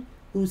someone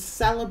who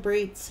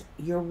celebrates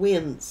your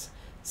wins.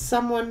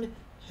 Someone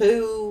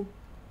who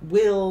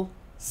will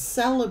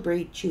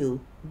celebrate you.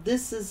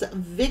 This is a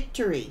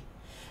victory.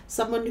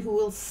 Someone who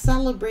will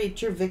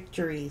celebrate your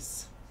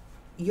victories,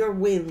 your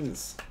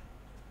wins.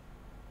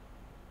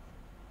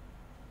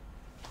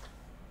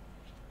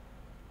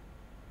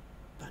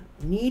 But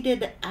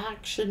needed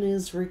action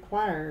is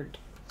required.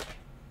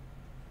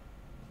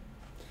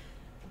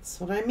 That's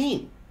what I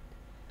mean.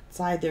 It's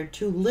either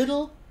too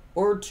little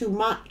or too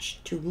much.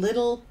 Too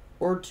little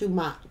or too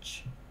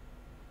much.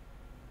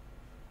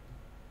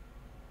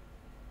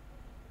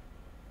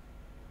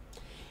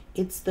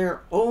 It's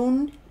their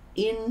own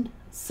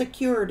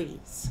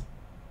insecurities.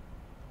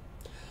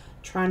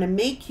 Trying to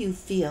make you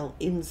feel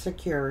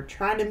insecure.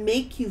 Trying to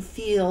make you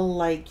feel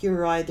like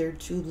you're either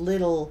too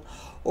little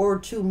or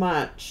too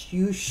much.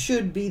 You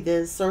should be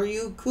this or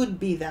you could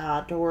be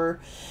that, or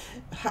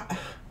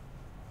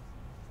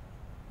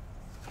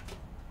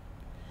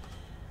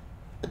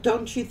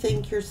don't you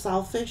think you're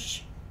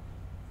selfish?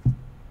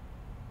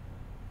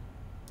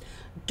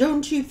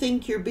 Don't you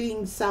think you're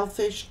being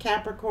selfish,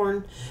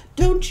 Capricorn?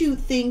 Don't you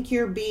think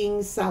you're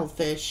being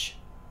selfish?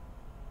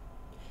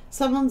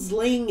 Someone's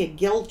laying a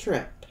guilt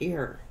trip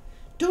here.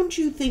 Don't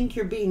you think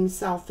you're being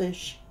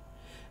selfish?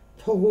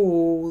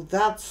 Oh,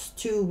 that's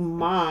too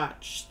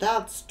much.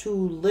 That's too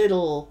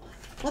little.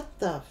 What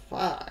the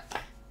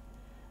fuck?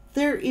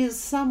 There is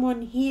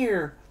someone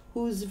here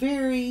who's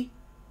very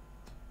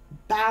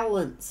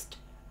balanced,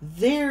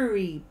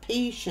 very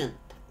patient,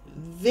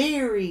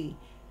 very...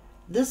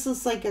 This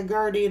is like a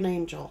guardian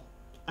angel.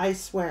 I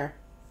swear.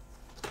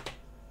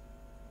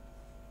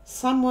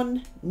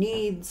 Someone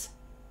needs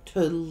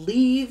to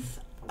leave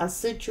a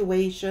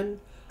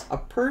situation, a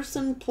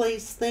person,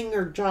 place, thing,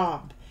 or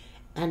job,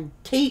 and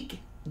take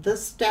the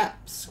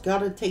steps.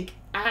 Gotta take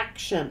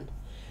action.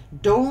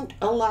 Don't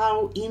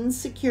allow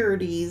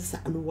insecurities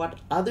and what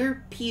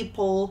other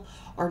people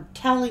are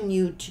telling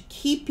you to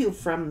keep you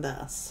from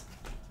this.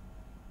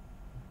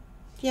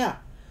 Yeah.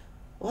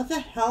 What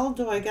the hell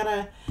do I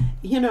gotta,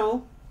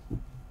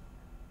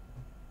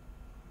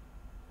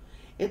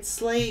 it's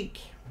like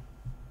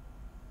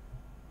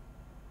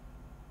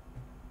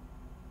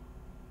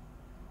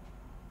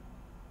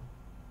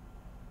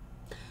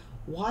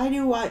Why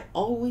do I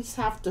always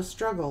have to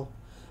struggle?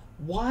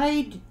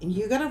 Why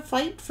you gotta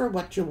fight for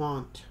what you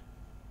want?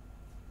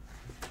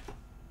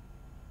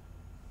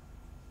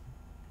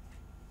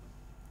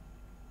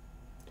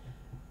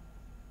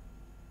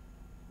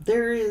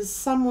 There is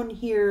someone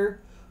here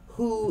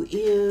who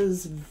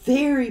is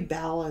very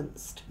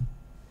balanced.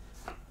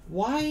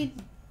 Why?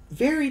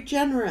 Very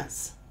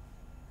generous.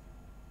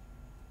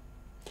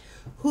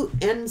 Who,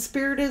 and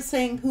Spirit is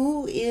saying,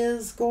 who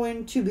is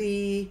going to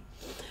be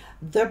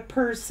the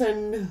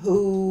person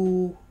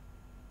who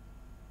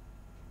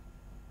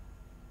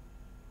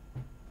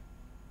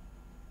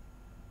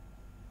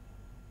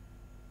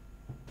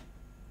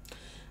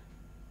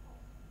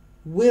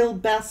will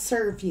best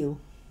serve you?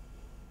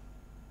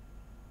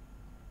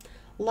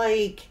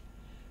 Like,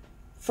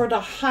 for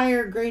the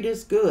higher,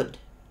 greatest good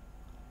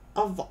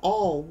of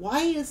all.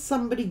 Why is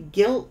somebody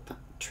guilt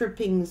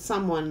tripping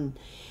someone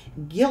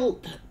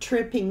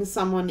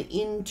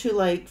into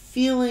like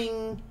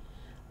feeling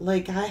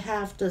like I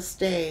have to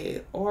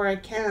stay or I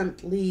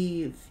can't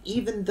leave,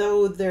 even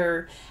though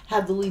they're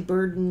heavily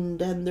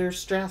burdened and they're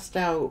stressed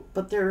out,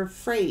 but they're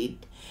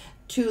afraid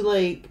to,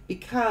 like,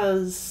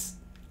 because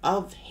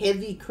of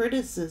heavy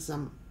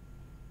criticism,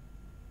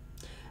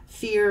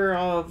 fear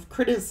of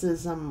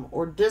criticism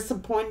or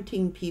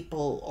disappointing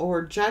people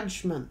or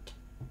judgment.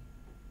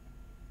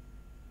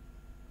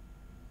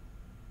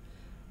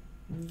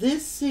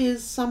 This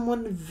is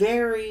someone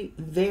very,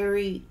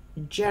 very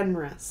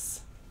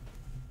generous.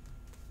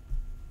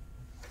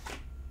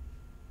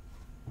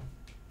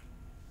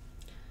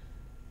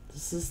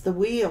 This is the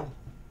wheel.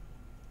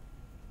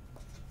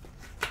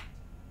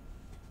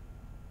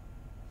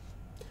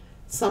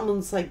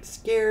 Someone's like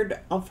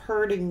scared of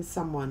hurting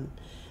someone,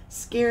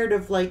 scared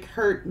of like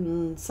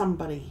hurting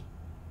somebody.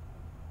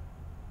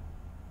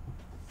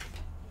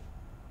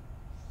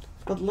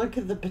 But look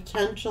at the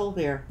potential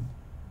here.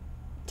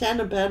 10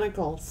 of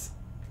Pentacles.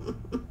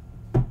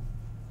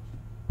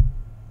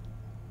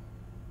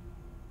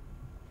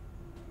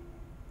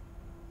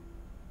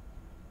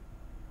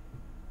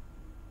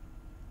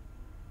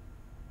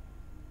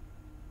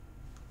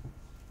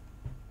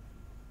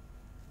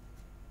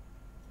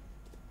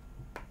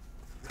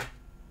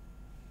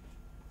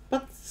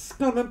 But it's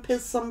going to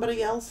piss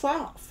somebody else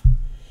off.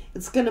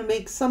 It's going to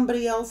make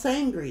somebody else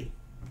angry.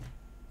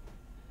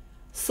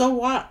 So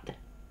what?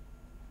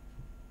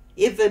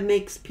 If it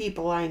makes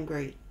people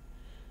angry.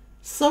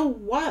 So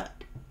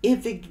what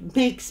if it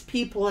makes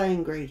people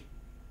angry?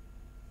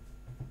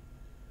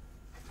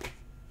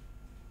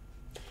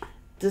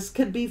 This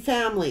could be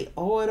family.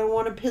 Oh, I don't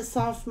want to piss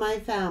off my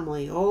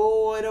family.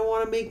 Oh, I don't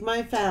want to make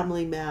my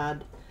family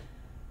mad.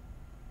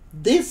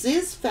 This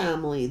is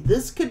family.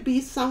 This could be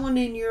someone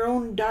in your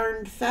own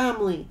darned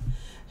family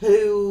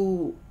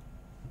who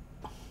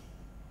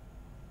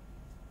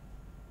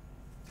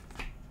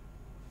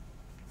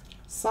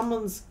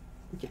someone's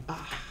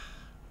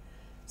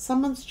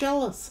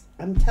jealous.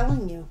 I'm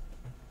telling you.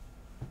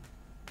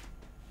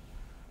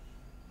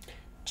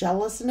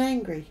 Jealous and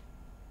angry.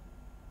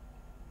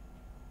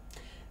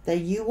 That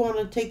you want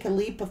to take a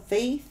leap of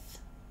faith.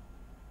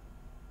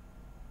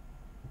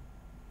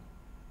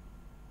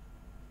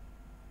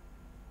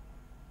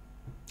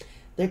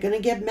 They're going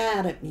to get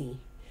mad at me.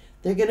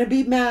 They're going to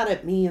be mad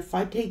at me if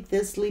I take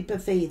this leap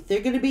of faith.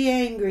 They're going to be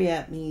angry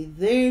at me.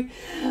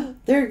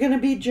 They're going to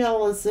be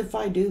jealous if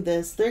I do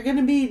this. They're going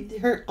to be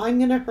hurt. I'm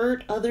going to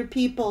hurt other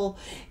people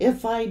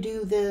if I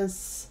do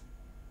this.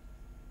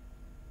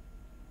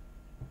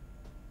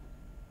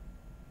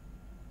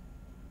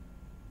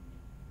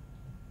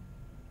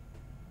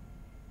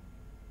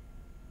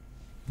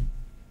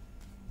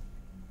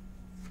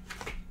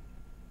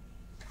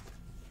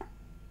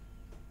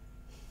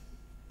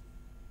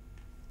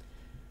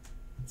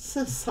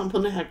 So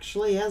someone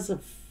actually has a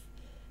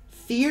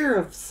fear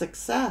of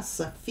success,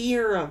 a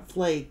fear of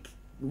like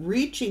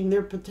reaching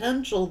their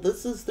potential.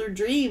 This is their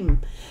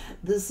dream.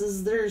 This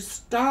is their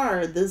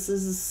star.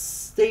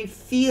 They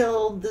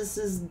feel this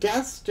is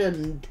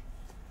destined.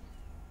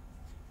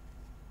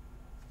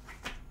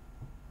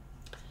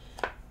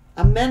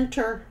 A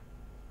mentor.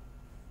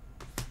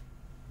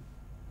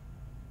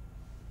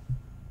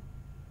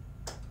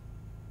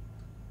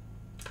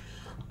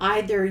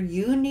 Either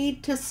you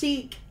need to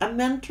seek a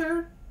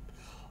mentor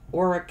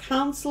or a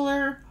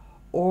counselor,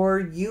 or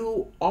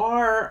you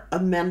are a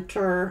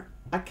mentor,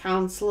 a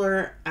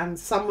counselor, and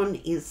someone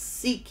is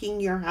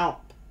seeking your help.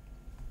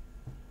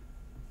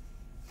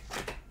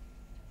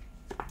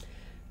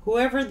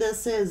 Whoever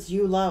this is,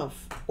 you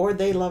love, or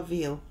they love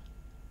you.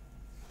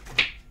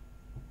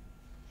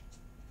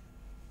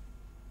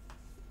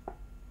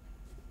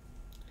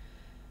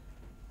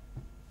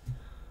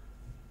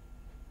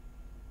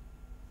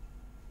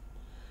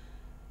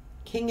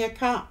 King of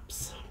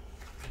Cups.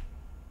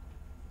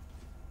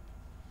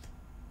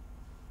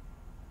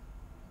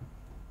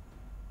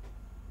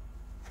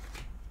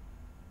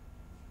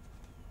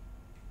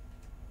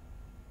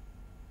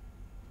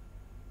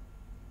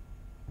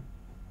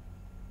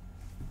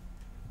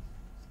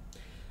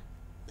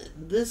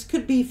 This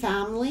could be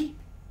family.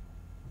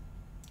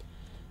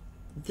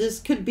 This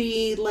could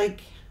be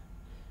like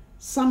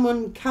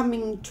someone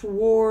coming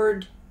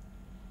toward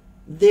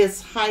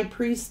this high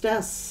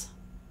priestess.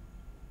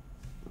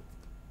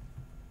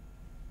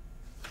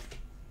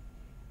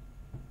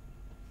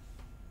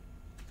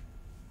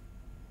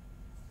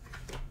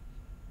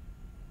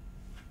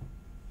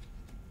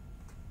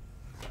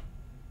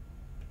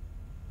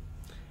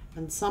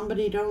 And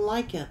somebody don't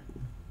like it.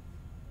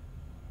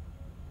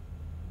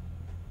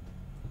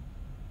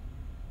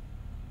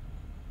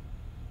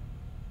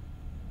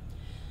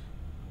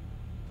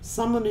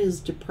 Someone is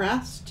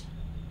depressed.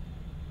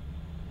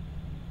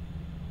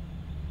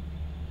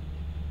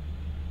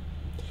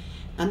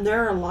 And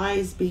there are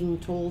lies being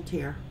told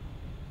here.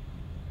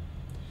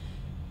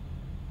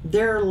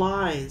 There are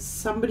lies.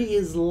 Somebody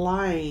is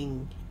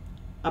lying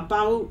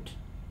about,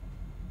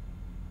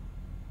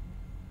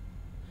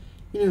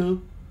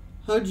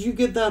 how'd you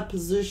get that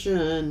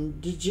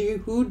position?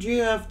 Who'd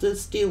you have to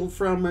steal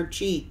from or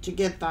cheat to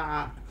get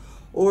that?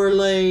 Or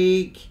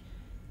like,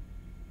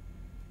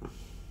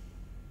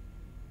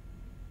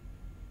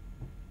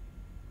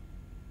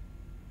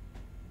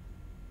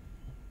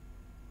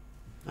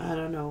 I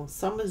don't know.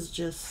 Some is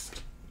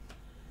just,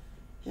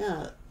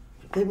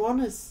 they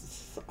want to,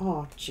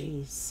 oh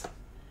jeez.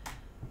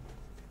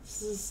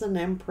 This is an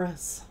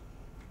empress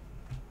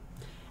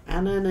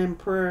and an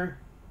emperor.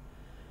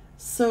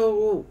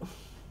 So,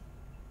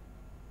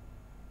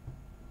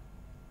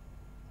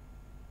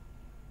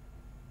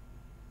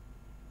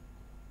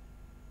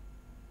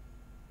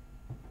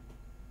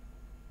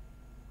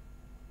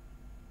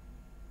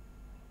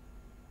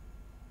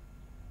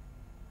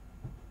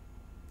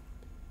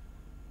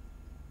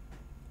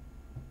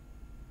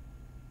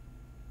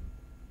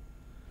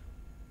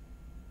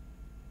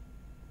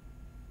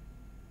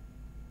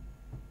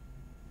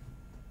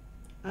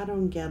 I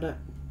don't get it.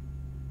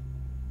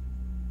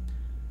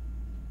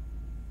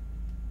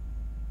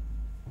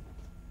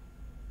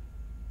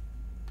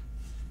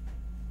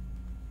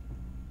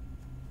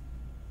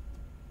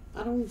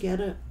 I don't get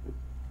it.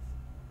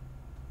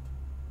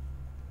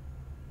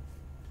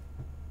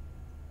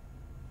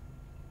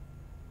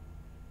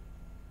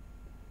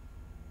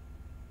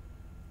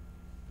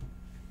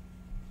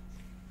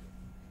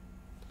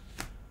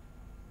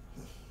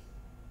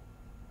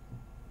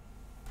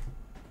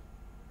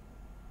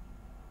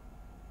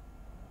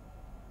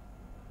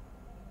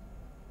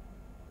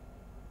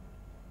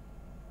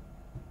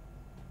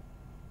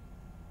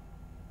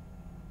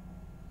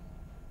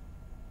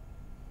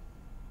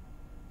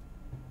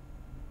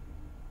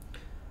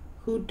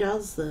 Who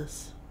does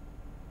this?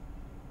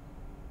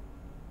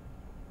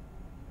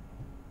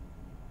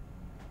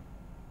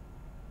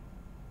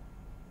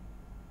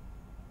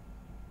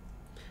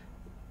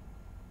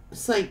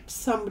 It's like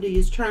somebody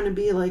is trying to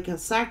be like a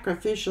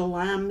sacrificial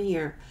lamb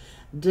here,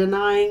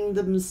 denying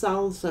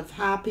themselves of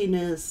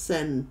happiness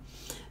and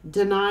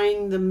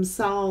denying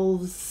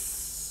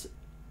themselves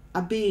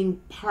of being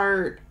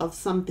part of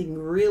something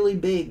really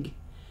big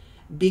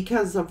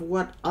because of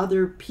what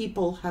other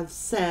people have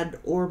said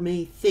or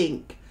may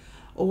think.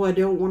 Oh, I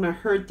don't want to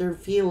hurt their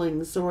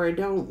feelings, or I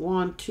don't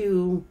want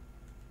to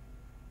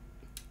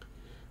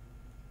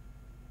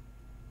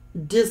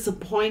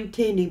disappoint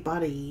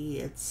anybody.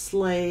 It's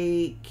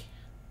like,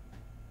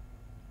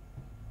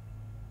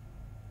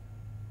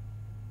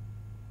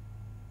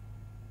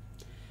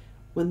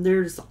 when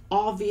there's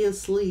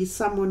obviously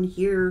someone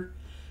here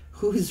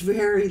who's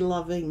very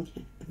loving,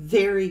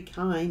 very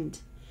kind,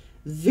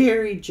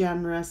 very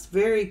generous,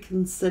 very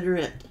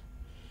considerate.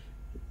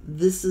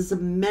 This is a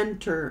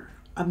mentor.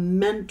 A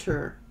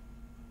mentor.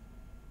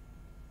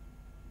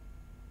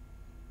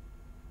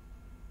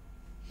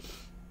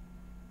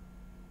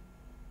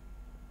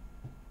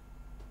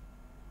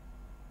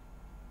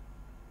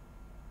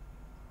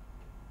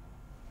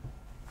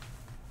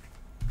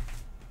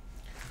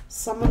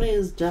 Someone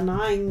is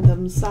denying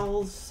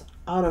themselves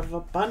out of a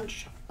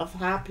bunch of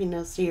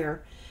happiness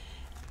here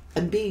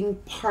and being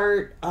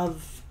part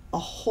of a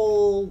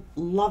whole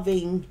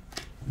loving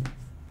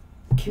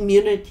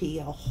community,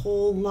 a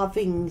whole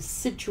loving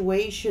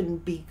situation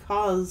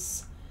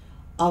because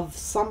of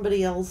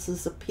somebody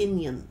else's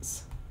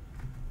opinions.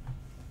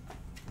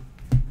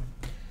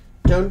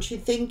 Don't you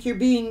think you're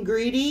being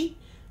greedy?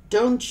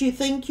 Don't you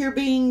think you're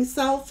being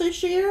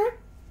selfish here?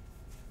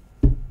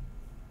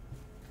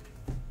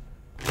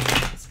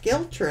 It's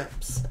guilt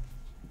trips.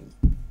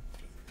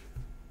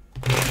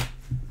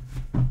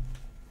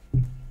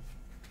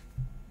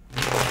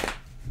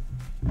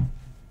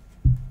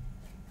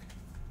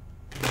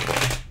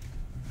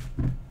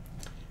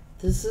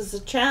 This is a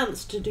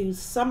chance to do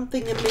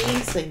something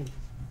amazing.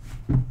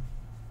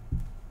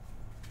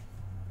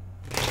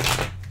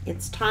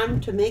 It's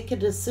time to make a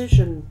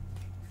decision.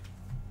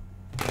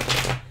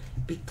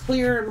 Be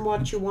clear on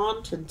what you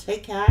want and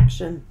take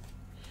action.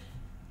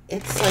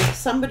 It's like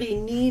somebody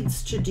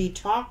needs to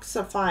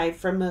detoxify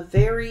from a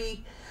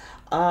very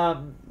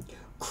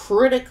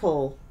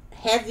critical,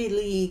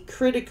 heavily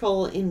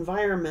critical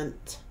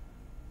environment.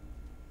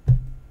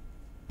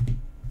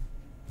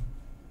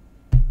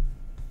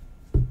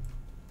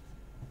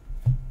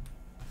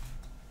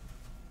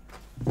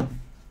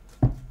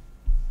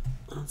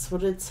 That's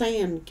what it's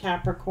saying,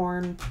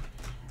 Capricorn.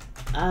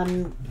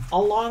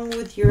 Along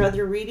with your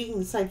other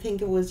readings, I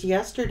think it was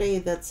yesterday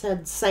that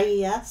said, say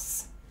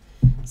yes.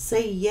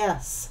 Say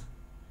yes.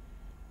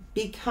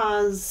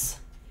 Because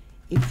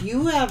if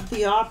you have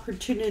the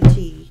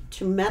opportunity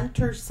to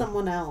mentor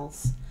someone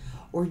else,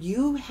 or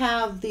you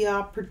have the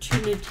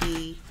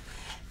opportunity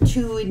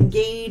to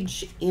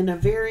engage in a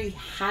very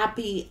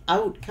happy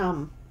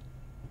outcome,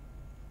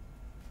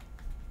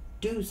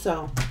 do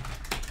so.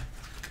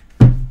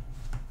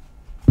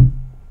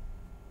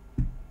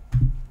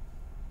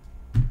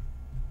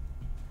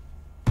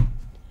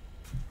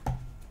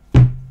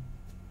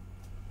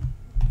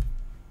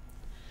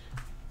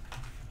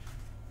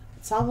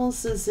 It's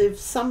almost as if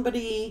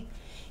somebody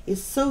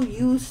is so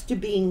used to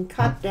being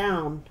cut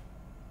down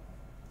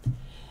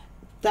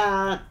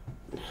that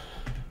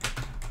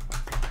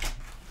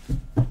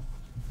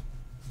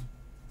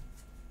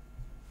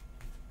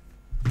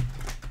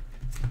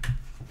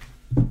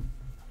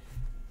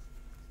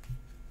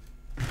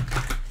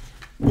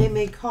they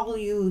may call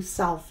you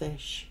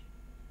selfish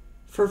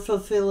for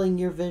fulfilling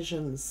your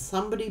visions.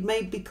 Somebody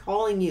may be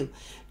calling you,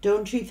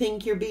 don't you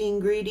think you're being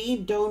greedy?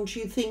 Don't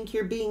you think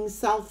you're being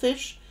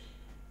selfish?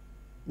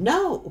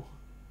 No,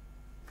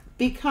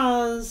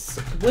 because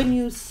when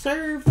you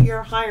serve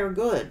your higher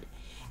good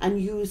and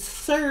you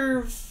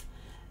serve,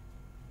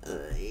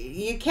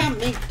 you can't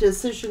make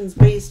decisions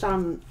based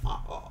on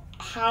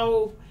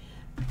how,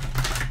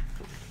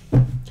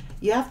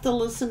 you have to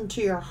listen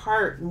to your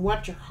heart and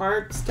what your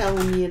heart's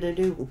telling you to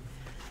do.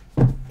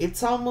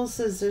 It's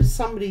almost as if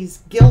somebody's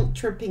guilt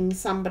tripping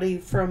somebody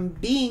from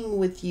being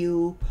with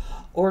you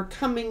or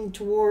coming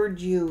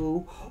toward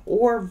you,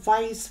 or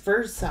vice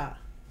versa.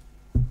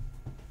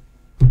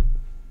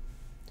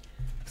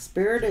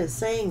 Spirit is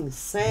saying,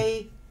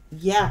 say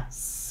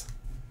yes.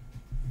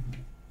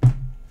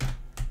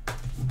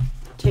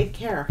 Take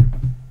care.